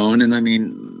keep going. And I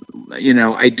mean,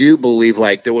 I do believe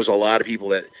like there was a lot of people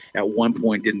that at one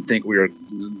point didn't think we were,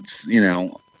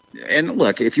 and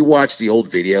look, if you watch the old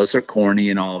videos, they're corny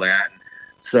and all that.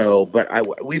 So,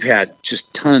 but we've had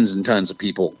just tons and tons of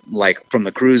people, like from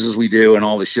the cruises we do and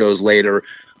all the shows later.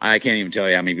 I can't even tell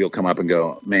you how many people come up and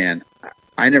go, man,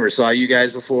 I never saw you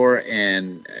guys before,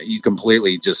 and you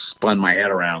completely just spun my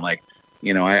head around. Like,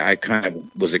 I kind of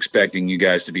was expecting you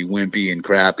guys to be wimpy and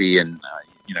crappy, and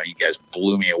you guys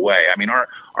blew me away. I mean, our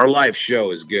live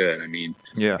show is good. I mean,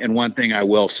 yeah. And one thing I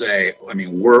will say, I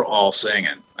mean, we're all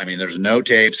singing. I mean, there's no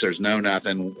tapes, there's no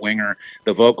nothing. Winger,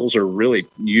 the vocals are really,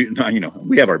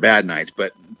 we have our bad nights,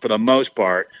 but for the most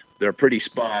part, they're pretty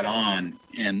spot on,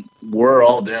 and we're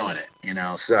all doing it.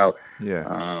 So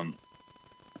yeah.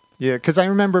 Yeah, because I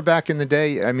remember back in the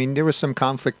day, I mean, there was some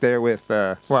conflict there with,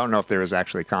 well, I don't know if there was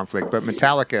actually conflict, but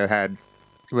Metallica had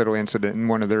a little incident in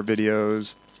one of their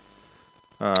videos.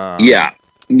 Yeah.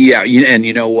 And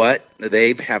you know what?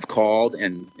 They have called,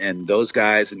 and those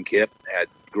guys and Kip had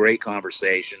great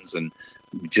conversations, and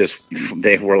just,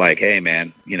 they were like, hey,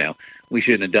 man, we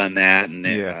shouldn't have done that. And,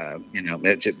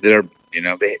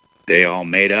 they all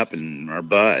made up and are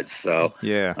buds. So,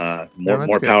 yeah,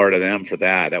 more power to them for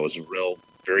that. That was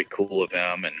very cool of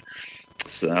them. And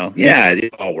so, yeah,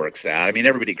 it all works out. I mean,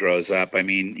 everybody grows up. I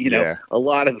mean, a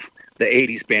lot of the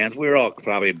 80s bands, we were all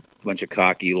probably a bunch of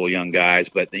cocky little young guys,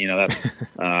 but that's,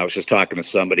 I was just talking to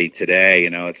somebody today,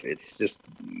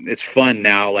 it's fun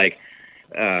now. Like,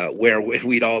 where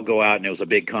we'd all go out and it was a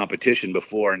big competition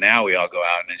before, and now we all go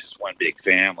out and it's just one big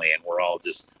family, and we're all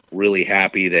just really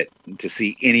happy to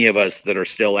see any of us that are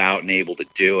still out and able to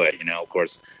do it. Of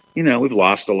course, we've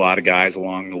lost a lot of guys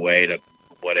along the way to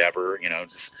whatever,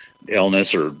 just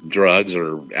illness or drugs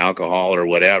or alcohol or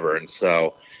whatever. And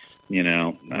so,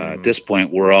 at this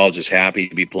point, we're all just happy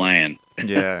to be playing.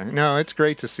 Yeah, no, it's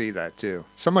great to see that too.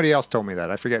 Somebody else told me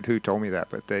that. I forget who told me that,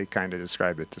 but they kind of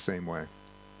described it the same way.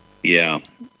 Yeah,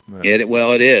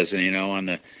 it is. And, on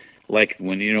the, like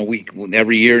when, we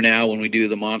every year now when we do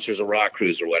the Monsters of Rock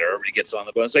cruise or whatever, everybody gets on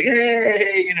the boat. It's like,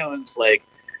 hey, and it's like,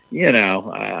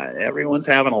 everyone's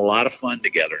having a lot of fun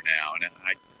together now. And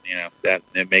that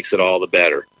it makes it all the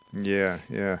better. Yeah.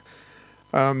 Yeah.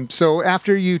 So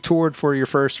after you toured for your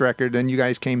first record, then you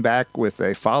guys came back with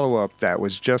a follow-up that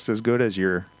was just as good as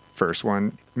your first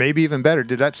one, maybe even better.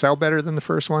 Did that sell better than the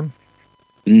first one?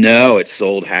 No, it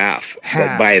sold half.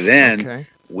 But by then, okay.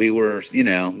 We were,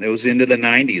 it was into the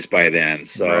 90s by then.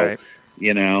 So, right.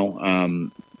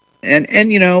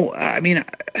 I mean,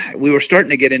 we were starting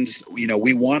to get into,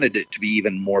 we wanted it to be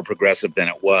even more progressive than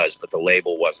it was, but the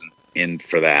label wasn't in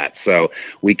for that. So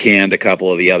we canned a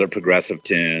couple of the other progressive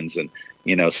tunes and,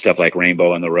 stuff like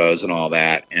Rainbow and the Rose and all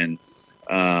that. And,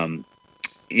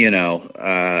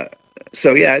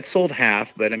 so yeah, it sold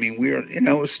half, but I mean, we were, it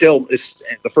was still,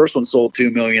 the first one sold 2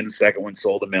 million, the second one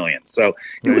sold 1 million. So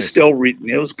it was still,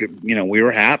 it was good. We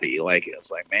were happy. Like, it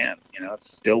was like, man, it's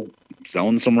still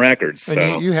selling some records. And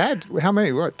so you had how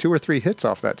many, 2 or 3 hits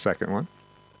off that second one?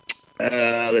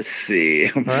 Let's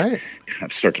see. All right. I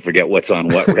start to forget what's on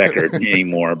what record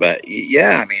anymore, but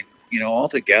yeah, I mean,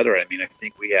 altogether, I mean, I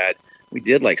think we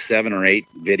did like 7 or 8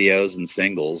 videos and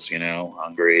singles,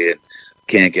 Hungry and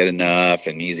Can't Get Enough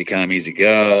and Easy Come, Easy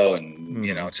Go. And,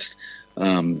 just,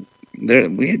 there,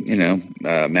 we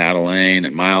had, Madeline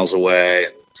and Miles Away,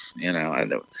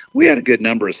 and, we had a good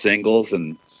number of singles,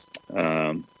 and,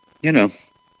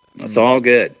 it's all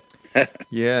good.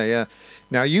 Yeah.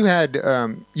 Now you had,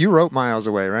 you wrote Miles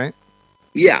Away, right?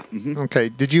 Yeah. Mm-hmm. Okay.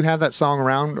 Did you have that song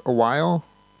around a while?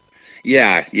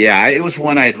 Yeah. It was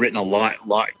one I had written a lot,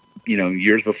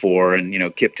 years before,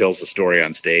 and Kip tells the story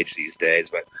on stage these days.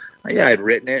 But yeah, I'd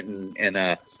written it, and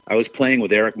I was playing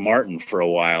with Eric Martin for a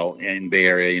while in Bay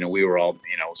Area. We were all,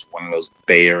 it was one of those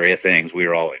Bay Area things. We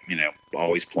were all,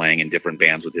 always playing in different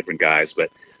bands with different guys.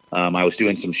 But I was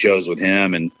doing some shows with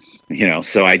him, and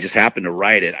so I just happened to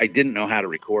write it. I didn't know how to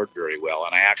record very well,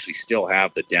 and I actually still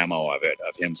have the demo of it,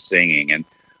 of him singing,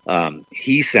 and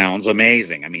he sounds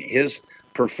amazing. I mean, his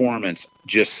performance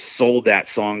just sold that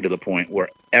song to the point where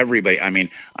everybody, I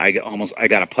mean, I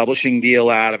got a publishing deal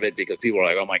out of it because people were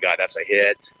like, oh my God, that's a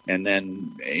hit. And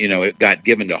then, it got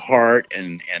given to Heart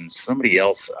and somebody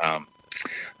else,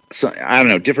 so I don't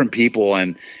know, different people.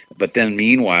 But then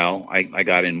meanwhile, I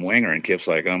got in Winger, and Kip's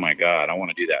like, oh my God, I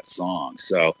want to do that song.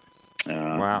 So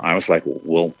wow. I was like,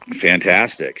 well,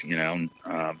 fantastic.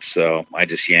 So I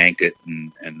just yanked it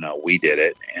and we did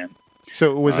it. And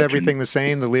so was everything the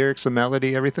same? The lyrics, the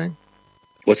melody, everything?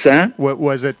 What's that? What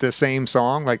was it? The same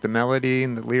song, like the melody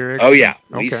and the lyrics? Oh yeah,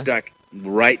 we Okay. stuck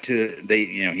right to they.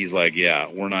 He's like, yeah,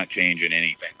 we're not changing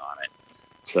anything on it.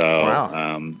 So,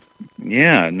 Wow.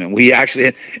 yeah, and we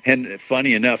actually, and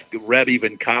funny enough, Reb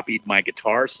even copied my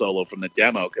guitar solo from the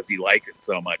demo because he liked it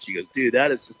so much. He goes, dude, that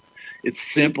is just, it's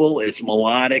simple, it's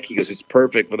melodic. He goes, it's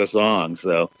perfect for the song.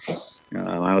 So,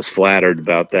 I was flattered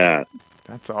about that.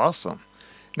 That's awesome.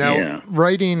 Now, Yeah.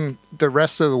 writing the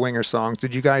rest of the Winger songs,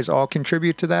 did you guys all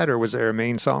contribute to that, or was there a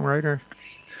main songwriter?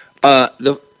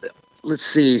 The Let's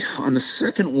see. On the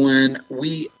second one,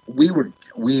 we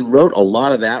wrote a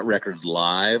lot of that record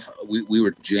live. We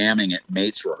were jamming at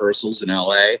mates rehearsals in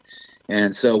L.A.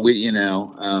 And so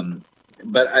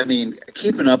but I mean,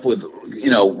 keeping up with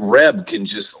Reb can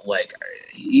just like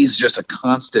he's just a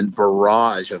constant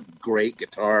barrage of great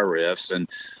guitar riffs, and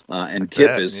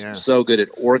Kip is so good at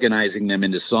organizing them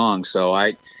into songs. So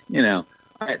I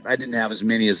didn't have as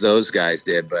many as those guys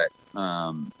did, but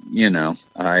I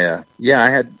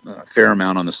had a fair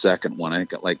amount on the second one. I think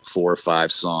got like 4 or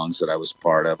 5 songs that I was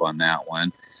part of on that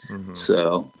one. Mm-hmm.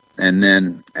 So, and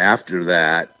then after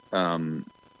that,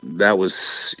 that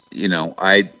was,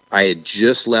 I had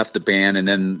just left the band, and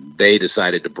then they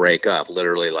decided to break up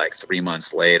literally like 3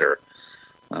 months later.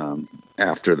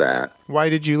 After that. Why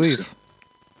did you leave?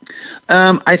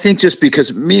 I think just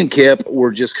because me and Kip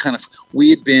were just we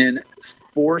had been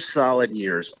 4 solid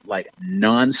years, like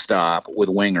nonstop with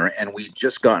Winger, and we'd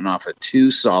just gotten off of 2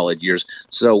 solid years.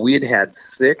 So we had had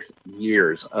 6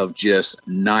 years of just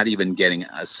not even getting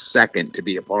a second to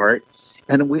be apart.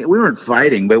 And we weren't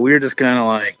fighting, but we were just kind of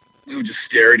like, we would just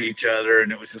stare at each other,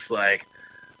 and it was just like,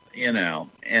 it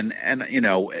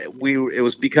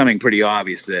was becoming pretty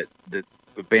obvious that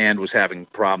the band was having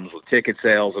problems with ticket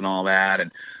sales and all that.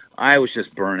 And I was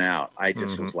just burnt out. I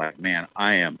just was like, man,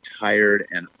 I am tired.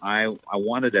 And I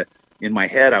wanted to, in my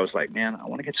head, I was like, man, I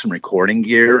want to get some recording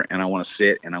gear, and I want to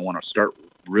sit and I want to start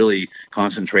really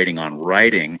concentrating on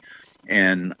writing.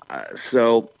 And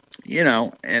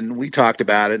and we talked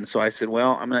about it. And so I said,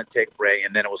 well, I'm going to take a break.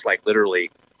 And then it was like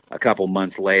literally a couple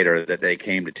months later that they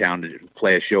came to town to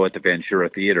play a show at the Ventura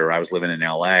Theater. I was living in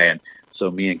LA. And so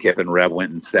me and Kip and Reb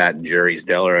went and sat in Jerry's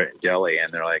Deli,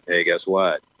 and they're like, hey, guess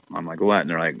what? I'm like, what? And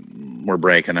they're like, we're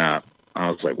breaking up.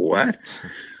 I was like, what?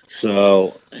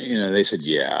 So, they said,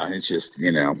 yeah, it's just,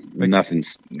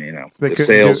 nothing's, the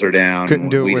sales are down. Couldn't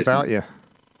do it without you.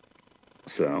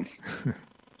 So,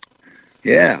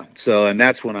 yeah. So, and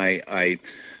that's when I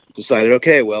decided,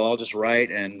 okay, well, I'll just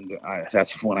write. And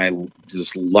that's when I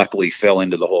just luckily fell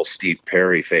into the whole Steve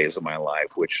Perry phase of my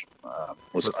life, which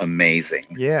was amazing.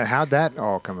 Yeah. How'd that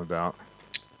all come about?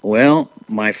 Well,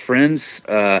 my friends,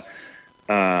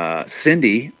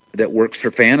 Cindy, that works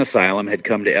for Fan Asylum, had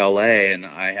come to LA, and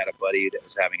I had a buddy that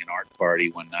was having an art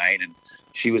party one night, and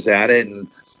she was at it, and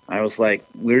I was like,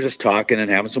 we were just talking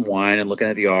and having some wine and looking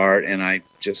at the art, and I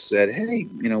just said, hey,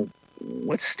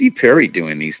 what's Steve Perry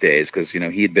doing these days? Because,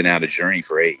 he had been out of Journey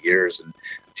for 8 years. And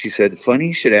she said, funny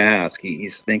you should ask.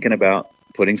 He's thinking about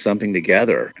putting something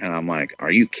together. And I'm like,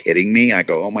 are you kidding me? I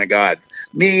go, oh my God,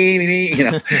 me,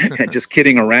 just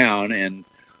kidding around. And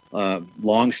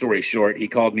long story short, he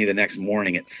called me the next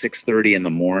morning at 6:30 in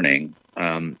the morning.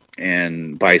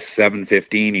 And by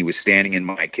 7:15, he was standing in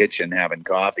my kitchen having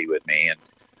coffee with me. And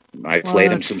I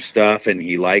played him some stuff, and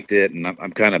he liked it. And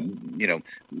I'm kind of,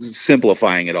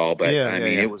 simplifying it all, but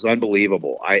it was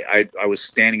unbelievable. I was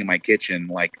standing in my kitchen,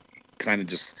 like, kind of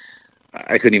just,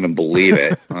 I couldn't even believe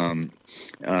it.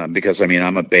 Because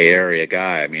I'm a Bay Area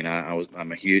guy.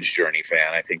 I'm a huge Journey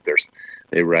fan. I think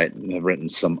they've written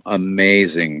some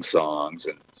amazing songs.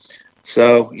 And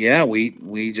so, yeah,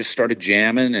 we just started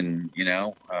jamming, and,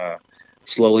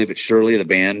 slowly but surely the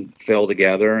band fell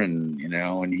together, and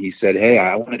and he said, hey,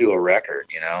 I want to do a record,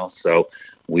 so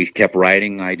we kept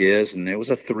writing ideas, and it was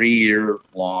a 3-year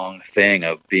long thing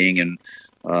of being in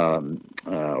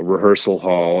rehearsal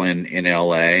hall in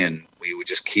LA, and we would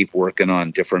just keep working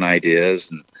on different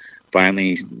ideas, and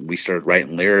finally we started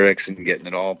writing lyrics and getting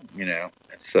it all,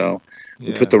 so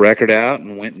we put the record out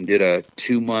and went and did a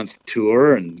 2-month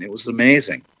tour, and it was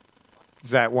amazing.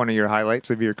 Is that one of your highlights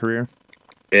of your career?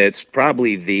 It's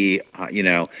probably the,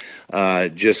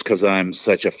 just because I'm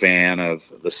such a fan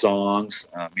of the songs,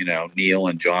 Neil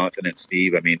and Jonathan and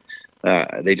Steve.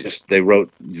 They wrote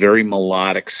very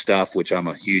melodic stuff, which I'm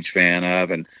a huge fan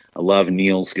of, and I love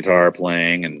Neil's guitar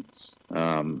playing. And,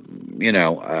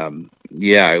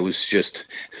 it was just,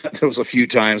 there was a few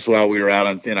times while we were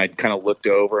out and I kind of looked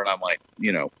over and I'm like,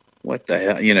 what the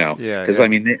hell, because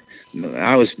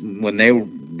I was, when they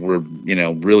were,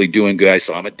 really doing good, I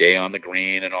saw him a Day on the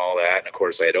Green and all that. And of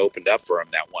course I had opened up for him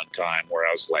that one time where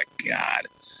I was like, God,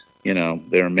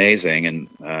 they're amazing. And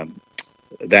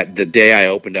that the day I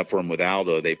opened up for them with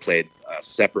Aldo, they played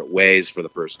Separate Ways for the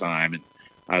first time, and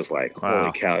I was like, holy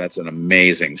Wow. cow, that's an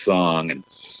amazing song.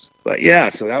 But yeah,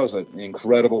 so that was an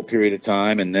incredible period of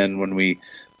time. And then when we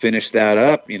finished that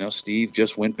up, Steve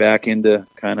just went back into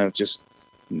kind of just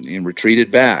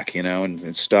retreated back,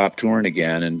 and stopped touring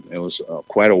again. And it was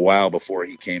quite a while before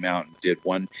he came out and did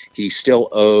one. He still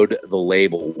owed the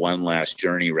label one last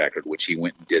Journey record, which he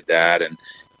went and did that.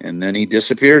 And then he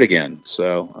disappeared again.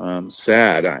 So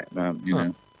sad,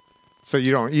 know. So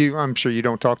I'm sure you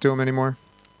don't talk to him anymore.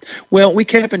 Well, we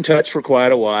kept in touch for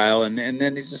quite a while, and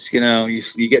then it's just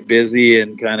you get busy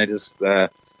and kind of just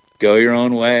go your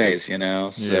own ways, So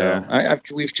Yeah.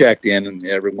 we've checked in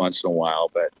every once in a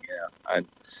while, but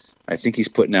I think he's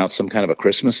putting out some kind of a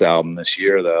Christmas album this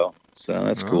year, though. So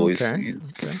that's cool. Okay.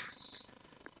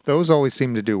 Those always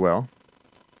seem to do well.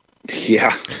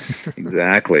 Yeah,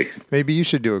 exactly. Maybe you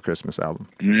should do a Christmas album.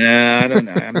 No, I don't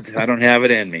know. I don't have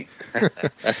it in me.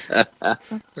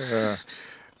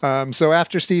 So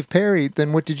after Steve Perry,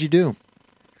 then what did you do?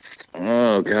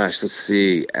 Oh gosh, let's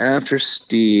see. After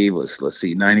Steve was,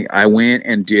 90. I went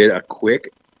and did a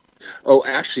quick. Oh,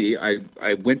 actually, I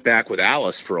went back with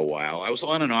Alice for a while. I was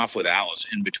on and off with Alice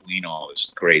in between all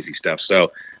this crazy stuff.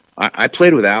 So I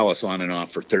played with Alice on and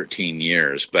off for 13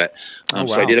 years. But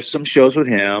so I did some shows with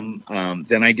him.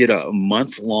 Then I did a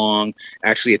month long.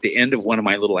 Actually, at the end of one of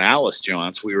my little Alice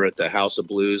jaunts, we were at the House of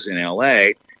Blues in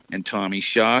L.A. and Tommy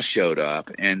Shaw showed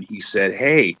up, and he said,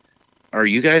 "Hey, are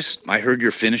you guys, I heard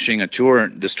you're finishing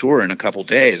this tour in a couple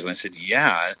days." And I said,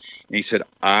 "Yeah." And he said,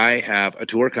 "I have a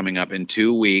tour coming up in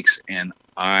 2 weeks, and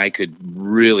I could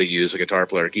really use a guitar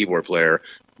player, keyboard player.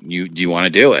 Do you want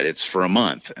to do it? It's for a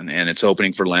month, and it's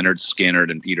opening for Leonard Skinner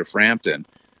and Peter Frampton."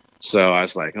 So I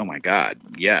was like, "Oh my God,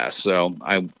 yeah." So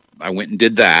I went and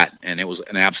did that, and it was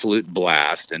an absolute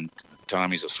blast. And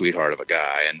Tommy's a sweetheart of a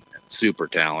guy and super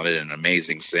talented and an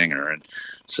amazing singer. And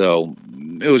so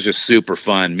it was just super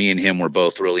fun. Me and him were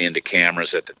both really into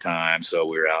cameras at the time. So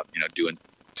we were out, doing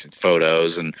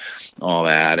photos and all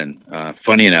that. And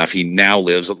funny enough, he now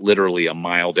lives literally a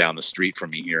mile down the street from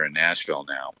me here in Nashville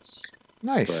now.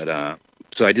 Nice. But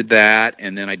so I did that.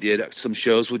 And then I did some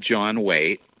shows with John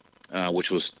Waite,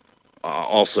 which was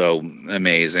also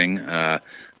amazing.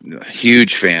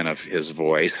 Huge fan of his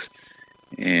voice.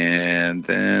 And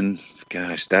then,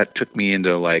 gosh, that took me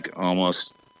into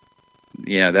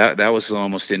that was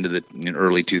almost into the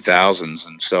early 2000s.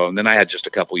 And then I had just a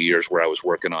couple years where I was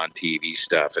working on TV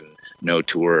stuff and no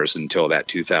tours until that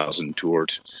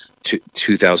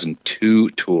 2002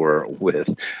 tour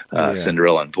with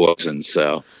Cinderella and Poison.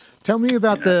 So tell me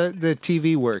about the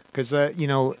TV work, because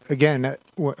again, a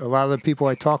lot of the people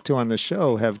I talk to on the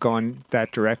show have gone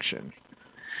that direction.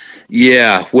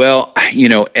 Yeah, well,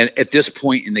 and at this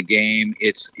point in the game,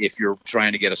 it's, if you're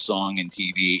trying to get a song in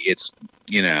TV, it's,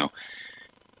 you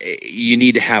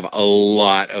need to have a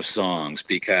lot of songs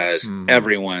because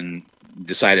everyone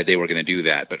decided they were going to do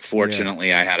that. But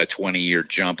fortunately, I had a 20-year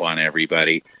jump on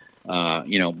everybody.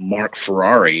 Mark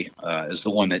Ferrari is the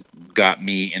one that got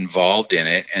me involved in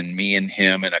it, and me and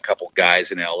him and a couple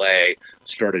guys in LA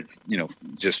started,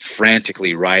 just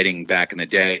frantically writing back in the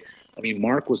day. I mean,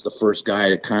 Mark was the first guy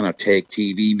to kind of take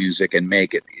TV music and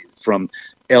make it from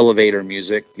elevator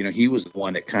music. He was the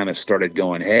one that kind of started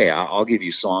going, "Hey, I'll give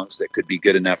you songs that could be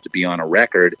good enough to be on a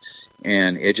record."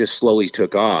 And it just slowly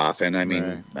took off. And I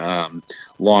mean,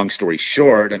 long story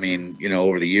short, I mean,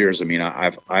 over the years, I mean,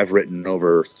 I've written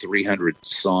over 300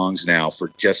 songs now for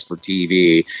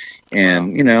TV,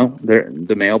 and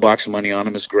the mailbox money on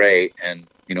them is great. And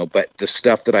but the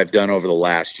stuff that I've done over the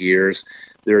last years,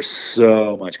 there's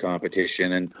so much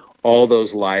competition, and all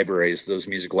those libraries, those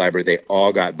music libraries, they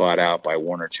all got bought out by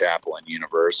Warner Chappell and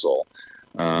Universal.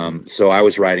 So I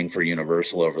was writing for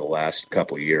Universal over the last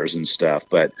couple of years and stuff,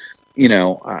 but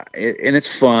and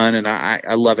it's fun, and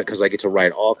I love it because I get to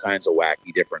write all kinds of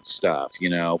wacky different stuff,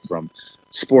 from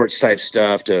sports type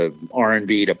stuff to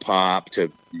R&B to pop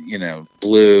to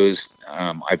blues.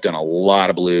 I've done a lot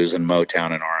of blues and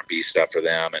Motown and R&B stuff for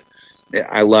them, and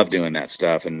I love doing that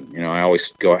stuff. And I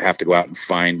always have to go out and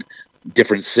find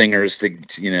different singers to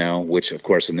which of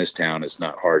course in this town is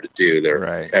not hard to do.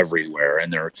 They're everywhere,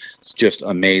 and they're just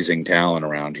amazing talent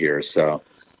around here. So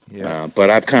but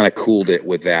I've kind of cooled it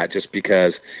with that, just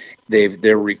because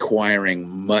they're requiring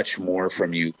much more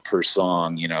from you per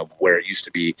song, where it used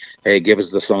to be, "Hey, give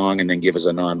us the song and then give us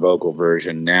a non-vocal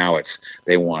version." Now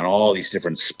they want all these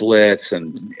different splits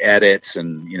and edits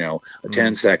and, a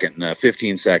 10-second and a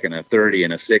 15-second, a 30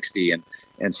 and a 60.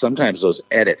 And sometimes those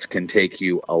edits can take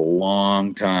you a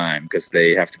long time because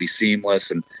they have to be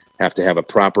seamless and have to have a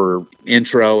proper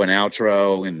intro and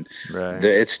outro, and Right.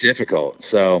 it's difficult.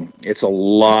 So it's a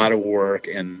lot of work,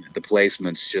 and the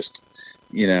placements just,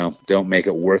 don't make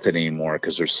it worth it anymore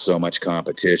because there's so much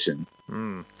competition.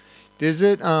 Mm. Is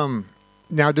it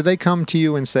now? Do they come to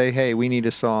you and say, "Hey, we need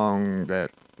a song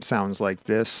that sounds like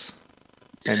this,"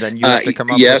 and then you have to come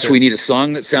up? Yes, with it? we need a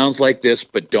song that sounds like this,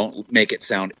 but don't make it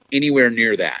sound anywhere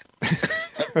near that.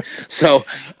 So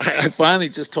I finally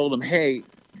just told them, hey,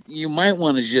 you might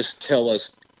want to just tell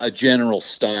us a general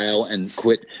style and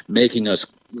quit making us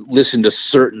listen to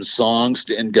certain songs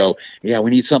and go, yeah, we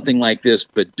need something like this,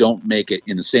 but don't make it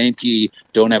in the same key.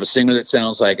 Don't have a singer that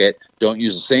sounds like it. Don't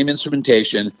use the same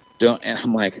instrumentation. And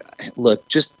I'm like, look,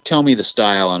 just tell me the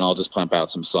style and I'll just pump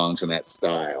out some songs in that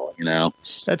style,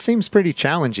 That seems pretty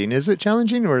challenging. Is it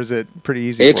challenging or is it pretty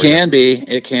easy? It can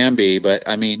be, but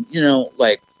I mean,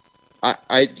 like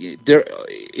I there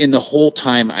in the whole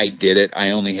time I did it,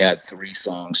 I only had 3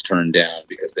 songs turned down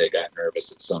because they got nervous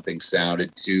that something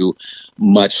sounded too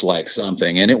much like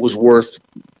something, and it was worth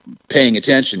paying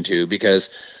attention to because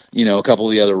a couple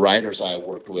of the other writers I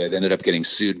worked with ended up getting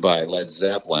sued by Led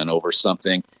Zeppelin over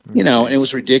something, and it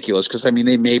was ridiculous because, I mean,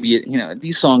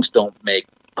 these songs don't make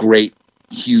great,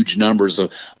 huge numbers of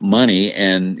money,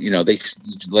 and,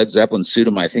 Led Zeppelin sued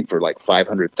them, I think, for like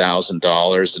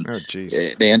 $500,000, and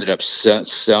they ended up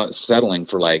settling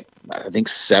for like, I think,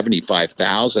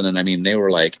 $75,000, and I mean, they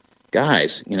were like,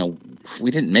 guys,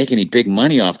 we didn't make any big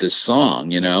money off this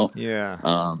song,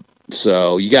 Yeah.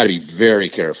 So you got to be very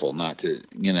careful not to,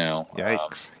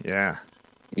 Yikes. Yeah.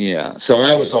 Yeah. So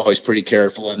I was always pretty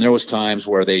careful. And there was times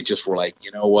where they just were like,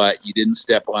 you know what, you didn't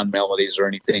step on melodies or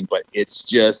anything, but it's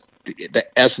just the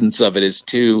essence of it is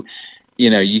too,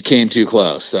 you came too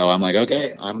close. So I'm like,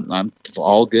 okay, I'm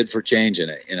all good for changing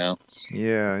it,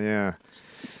 Yeah. Yeah.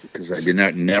 Because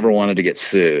I never wanted to get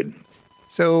sued.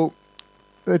 So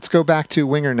let's go back to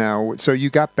Winger now. So you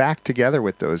got back together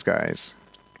with those guys.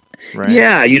 Right.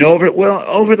 Yeah,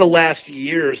 over the last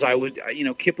years, I would,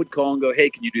 Kip would call and go, hey,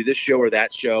 can you do this show or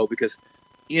that show? Because,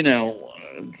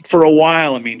 for a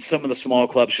while, I mean, some of the small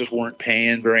clubs just weren't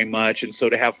paying very much. And so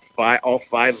to have all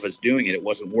 5 of us doing it, it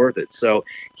wasn't worth it. So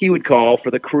he would call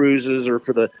for the cruises or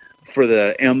for the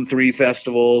M3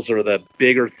 festivals or the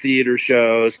bigger theater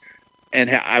shows.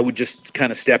 And I would just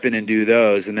kind of step in and do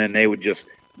those. And then they would just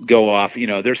go off,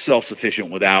 they're self-sufficient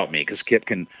without me because Kip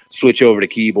can switch over to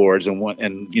keyboards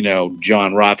and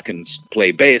John Roth can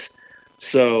play bass.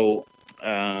 So,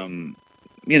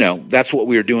 that's what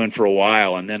we were doing for a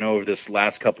while. And then over this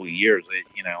last couple of years,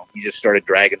 he just started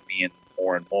dragging me in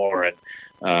more and more.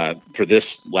 And for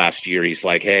this last year, he's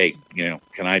like, hey,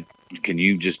 can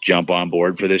you just jump on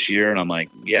board for this year? And I'm like,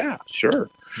 yeah, sure.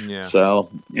 Yeah.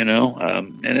 So,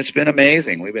 and it's been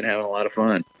amazing. We've been having a lot of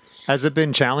fun. Has it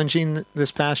been challenging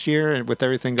this past year with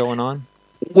everything going on?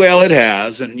 Well, it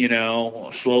has. And,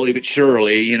 slowly but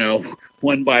surely,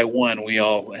 one by one, we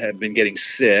all have been getting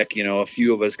sick. A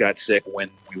few of us got sick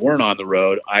when we weren't on the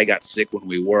road. I got sick when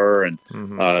we were. And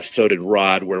so did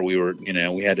Rod, where we were,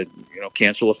 we had to,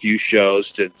 cancel a few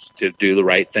shows to do the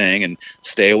right thing and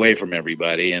stay away from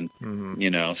everybody. And,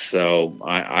 so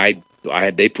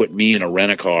they put me in a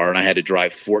rent-a-car and I had to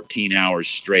drive 14 hours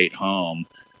straight home.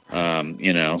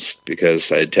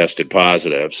 Because I had tested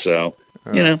positive. So,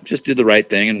 just did the right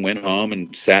thing and went home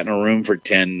and sat in a room for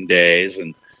 10 days.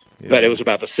 But it was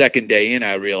about the second day in,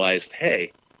 I realized,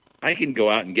 hey, I can go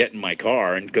out and get in my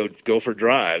car and go for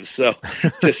drives. So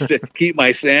just to keep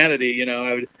my sanity,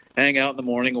 I would hang out in the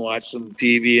morning and watch some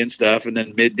TV and stuff. And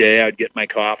then midday I'd get my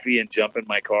coffee and jump in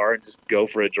my car and just go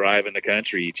for a drive in the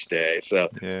country each day. So,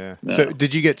 yeah. So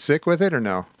did you get sick with it or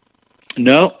no?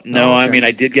 No. Okay. I mean,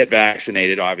 I did get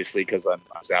vaccinated, obviously, because I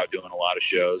was out doing a lot of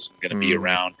shows. I'm going to be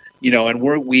around, and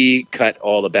we cut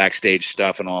all the backstage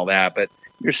stuff and all that, but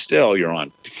you're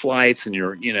on flights and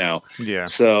yeah.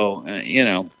 So,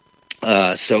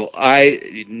 so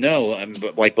I know,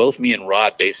 but like both me and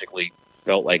Rod basically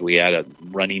felt like we had a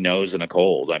runny nose and a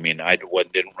cold. I mean, I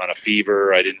didn't run a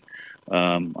fever.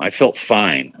 I felt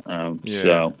fine.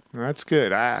 So well, that's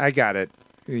good. I got it,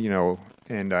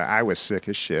 and I was sick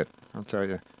as shit. I'll tell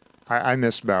you, I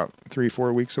missed about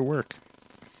 3-4 weeks of work.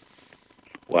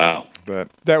 Wow. But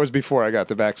that was before I got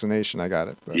the vaccination. I got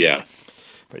it. But, yeah.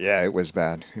 But yeah, it was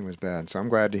bad. It was bad. So I'm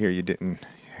glad to hear you didn't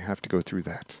have to go through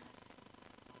that.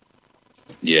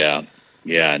 Yeah.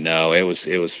 Yeah. No, it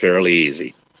was fairly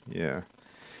easy. Yeah.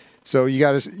 So you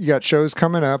got shows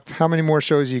coming up. How many more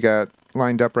shows you got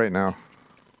lined up right now?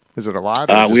 Is it a lot?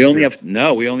 We only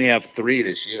have 3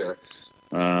 this year.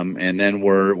 And then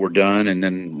we're done. And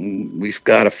then we've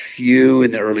got a few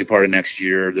in the early part of next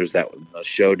year. There's that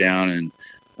showdown in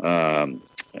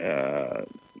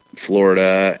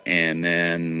Florida, and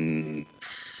then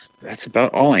that's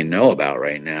about all I know about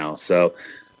right now. So,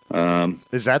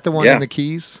 Is that the one in yeah, the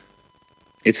Keys?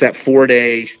 it's that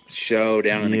 4-day show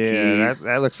down in the Yeah, Keys.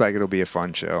 that looks like it'll be a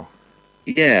fun show.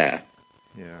 Yeah.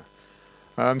 Yeah.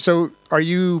 So are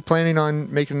you planning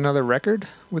on making another record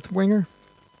with Winger?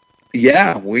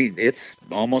 Yeah, it's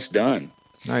almost done.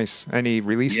 Nice. Any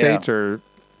release Yeah. dates or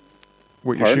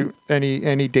what you're Pardon? shoot?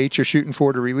 Any dates you're shooting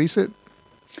for to release it?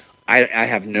 I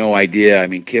have no idea. I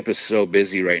mean, Kip is so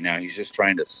busy right now. He's just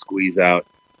trying to squeeze out,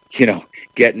 you know,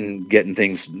 getting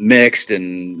things mixed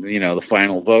and the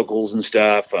final vocals and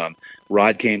stuff.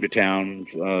 Rod came to town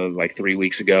like 3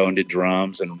 weeks ago and did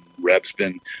drums, and Reb's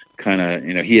been kind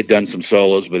of he had done some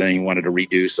solos, but then he wanted to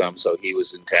redo some, so he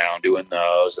was in town doing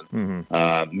those. And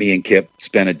me and Kip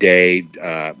spent a day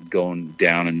going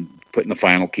down and putting the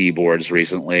final keyboards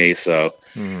recently. So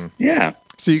yeah.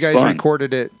 So you it's guys fun.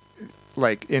 recorded it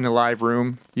like in a live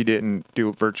room. You didn't do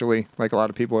it virtually like a lot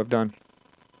of people have done.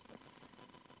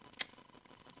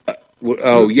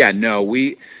 Oh yeah, no,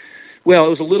 well, it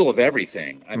was a little of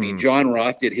everything. I mean, John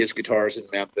Roth did his guitars in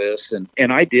Memphis, and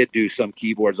I did do some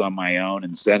keyboards on my own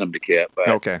and send them to Kip. But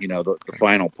Okay. the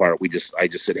final part, I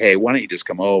just said, hey, why don't you just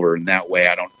come over? And that way,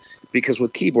 I don't, because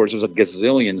with keyboards, there's a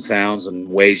gazillion sounds and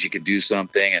ways you could do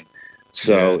something, and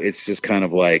so it's just kind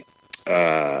of like,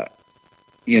 I'd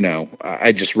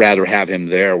just rather have him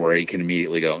there where he can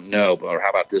immediately go, no, or how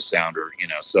about this sound, or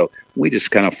So we just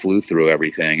kind of flew through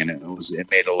everything, and it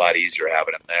made it a lot easier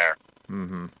having him there.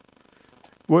 Mm-hmm.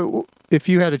 What if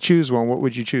you had to choose one? What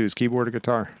would you choose, keyboard or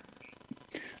guitar?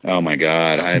 Oh my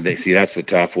God, see that's the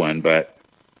tough one, but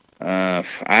I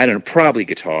don't know, probably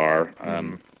guitar.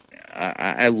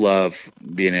 I love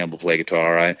being able to play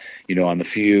guitar. On the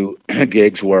few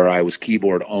gigs where I was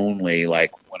keyboard only,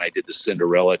 like when I did the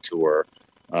Cinderella tour,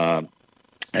 and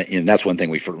that's one thing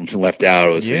we left out.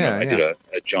 Was I did a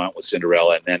jaunt with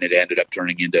Cinderella, and then it ended up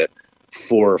turning into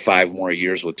 4 or 5 more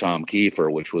years with Tom Kiefer,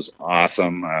 which was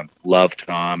awesome. Loved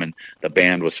Tom, and the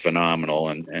band was phenomenal,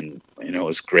 and it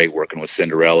was great working with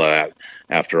Cinderella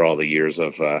after all the years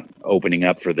of opening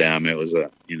up for them. It was a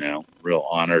real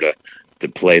honor to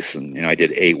place, and I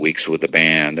did 8 weeks with the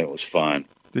band. It was fun.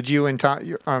 Did you and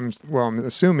Tom? Well, I'm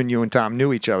assuming you and Tom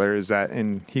knew each other. Is that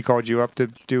and he called you up to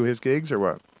do his gigs or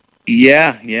what?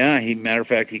 Yeah. Matter of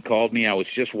fact, he called me. I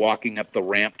was just walking up the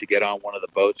ramp to get on one of the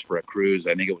boats for a cruise.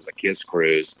 I think it was a Kiss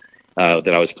cruise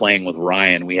that I was playing with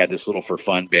Ryan. We had this little for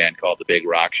fun band called the Big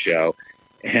Rock Show,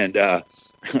 and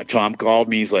Tom called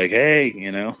me. He's like, "Hey,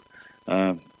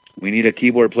 we need a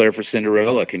keyboard player for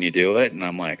Cinderella. Can you do it?" And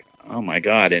I'm like, "Oh my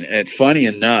God!" And funny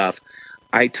enough,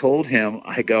 I told him,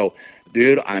 I go,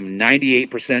 dude, I'm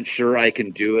 98% sure I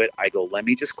can do it. I go, let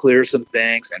me just clear some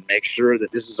things and make sure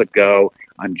that this is a go.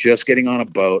 I'm just getting on a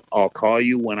boat. I'll call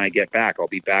you when I get back. I'll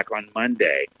be back on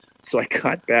Monday. So I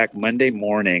got back Monday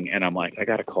morning, and I'm like, I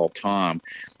got to call Tom.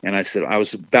 And I said, I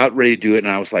was about ready to do it, and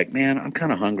I was like, man, I'm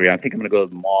kind of hungry. I think I'm going to go to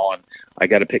the mall, and I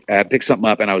got to pick something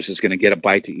up, and I was just going to get a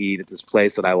bite to eat at this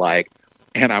place that I like.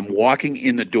 And I'm walking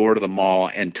in the door to the mall,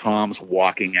 and Tom's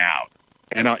walking out.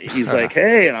 And he's like,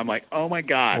 hey, and I'm like, oh my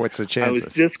God. What's the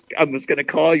chances? I'm just going to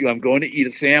call you. I'm going to eat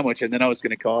a sandwich, and then I was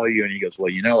going to call you. And he goes, well,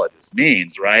 you know what this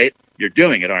means, right? You're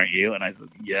doing it, aren't you? And I said,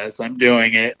 yes, I'm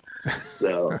doing it.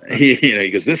 So he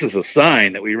goes, this is a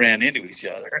sign that we ran into each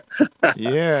other.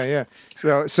 Yeah.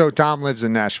 So Tom lives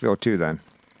in Nashville too, then.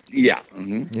 Yeah.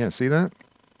 Mm-hmm. Yeah. See that?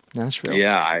 Nashville.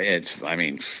 Yeah.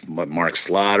 Mark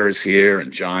Slaughter's here,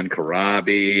 and John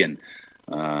Corabi, and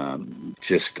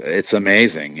it's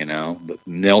amazing. The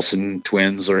Nelson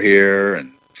twins are here,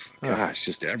 and gosh,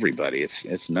 just everybody.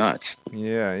 It's nuts.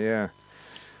 Yeah.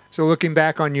 So looking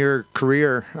back on your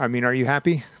career, I mean, are you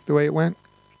happy the way it went?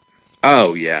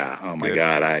 Oh yeah. Oh my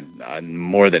God. I'm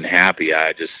more than happy.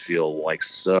 I just feel like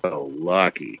so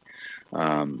lucky.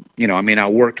 I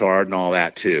worked hard and all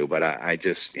that too, but I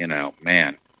just,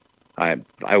 man,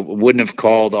 I wouldn't have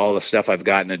called all the stuff I've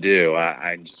gotten to do.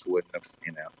 I just wouldn't have,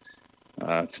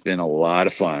 it's been a lot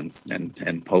of fun,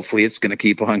 and hopefully it's going to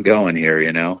keep on going here,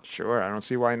 Sure. I don't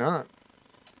see why not.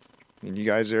 I mean, you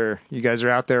guys are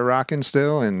out there rocking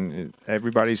still, and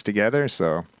everybody's together.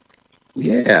 So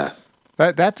yeah,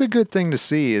 that's a good thing to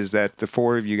see, is that the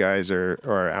 4 of you guys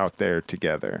are out there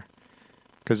together.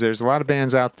 Because there's a lot of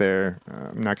bands out there.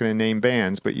 I'm not going to name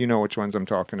bands, but you know which ones I'm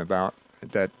talking about,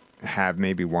 that have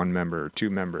maybe 1 member or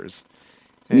 2 members.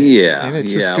 And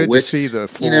it's just good to see the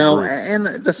full group. And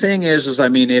the thing is I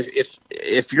mean,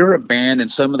 if you're a band and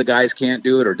some of the guys can't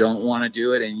do it or don't want to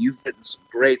do it, and you've written some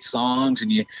great songs,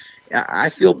 and I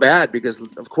feel bad, because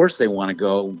of course they want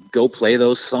to go play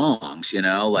those songs, So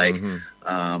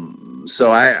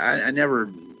I never,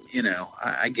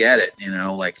 I get it.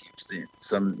 Like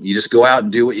you just go out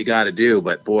and do what you got to do.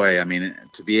 But boy, I mean,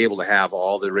 to be able to have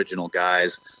all the original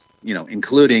guys,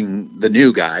 including the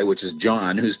new guy, which is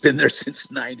John, who's been there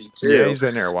since '92. Yeah, he's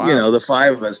been there a while. The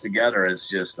five of us together is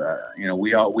just,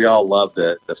 we all love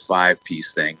the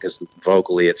 5-piece thing because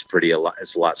vocally it's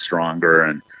a lot stronger,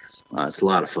 and it's a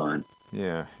lot of fun.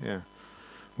 Yeah.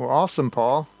 Well, awesome,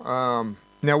 Paul.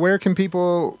 Now, where can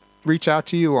people reach out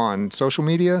to you on social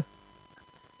media?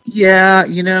 Yeah,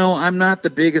 I'm not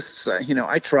the biggest.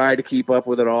 I try to keep up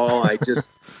with it all. I just,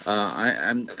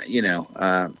 I'm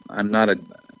not a.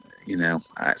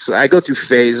 So I go through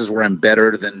phases where I'm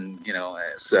better than,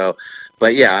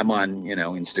 but yeah, I'm on,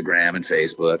 Instagram and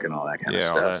Facebook and all that kind of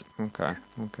stuff. Okay.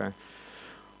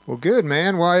 Well, good,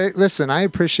 man. Well, listen, I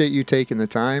appreciate you taking the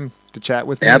time to chat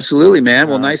with me. Absolutely, man.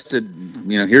 Well, nice to,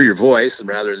 hear your voice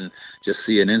rather than just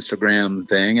see an Instagram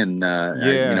thing. And,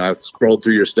 I've scrolled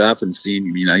through your stuff and seen,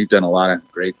 you've done a lot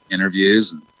of great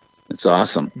interviews, and it's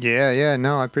awesome. Yeah.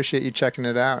 No, I appreciate you checking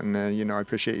it out. And, I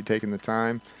appreciate you taking the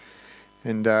time.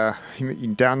 And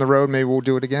down the road, maybe we'll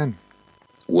do it again.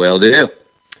 Will do.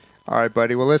 All right,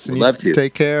 buddy. Well, listen, love to.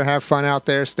 Take care. Have fun out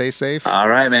there. Stay safe. All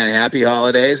right, man. Happy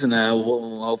holidays, and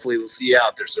hopefully we'll see you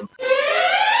out there soon.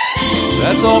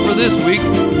 That's all for this week.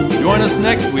 Join us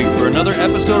next week for another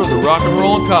episode of the Rock and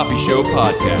Roll and Coffee Show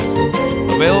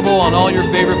podcast. Available on all your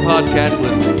favorite podcast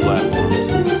listening platforms.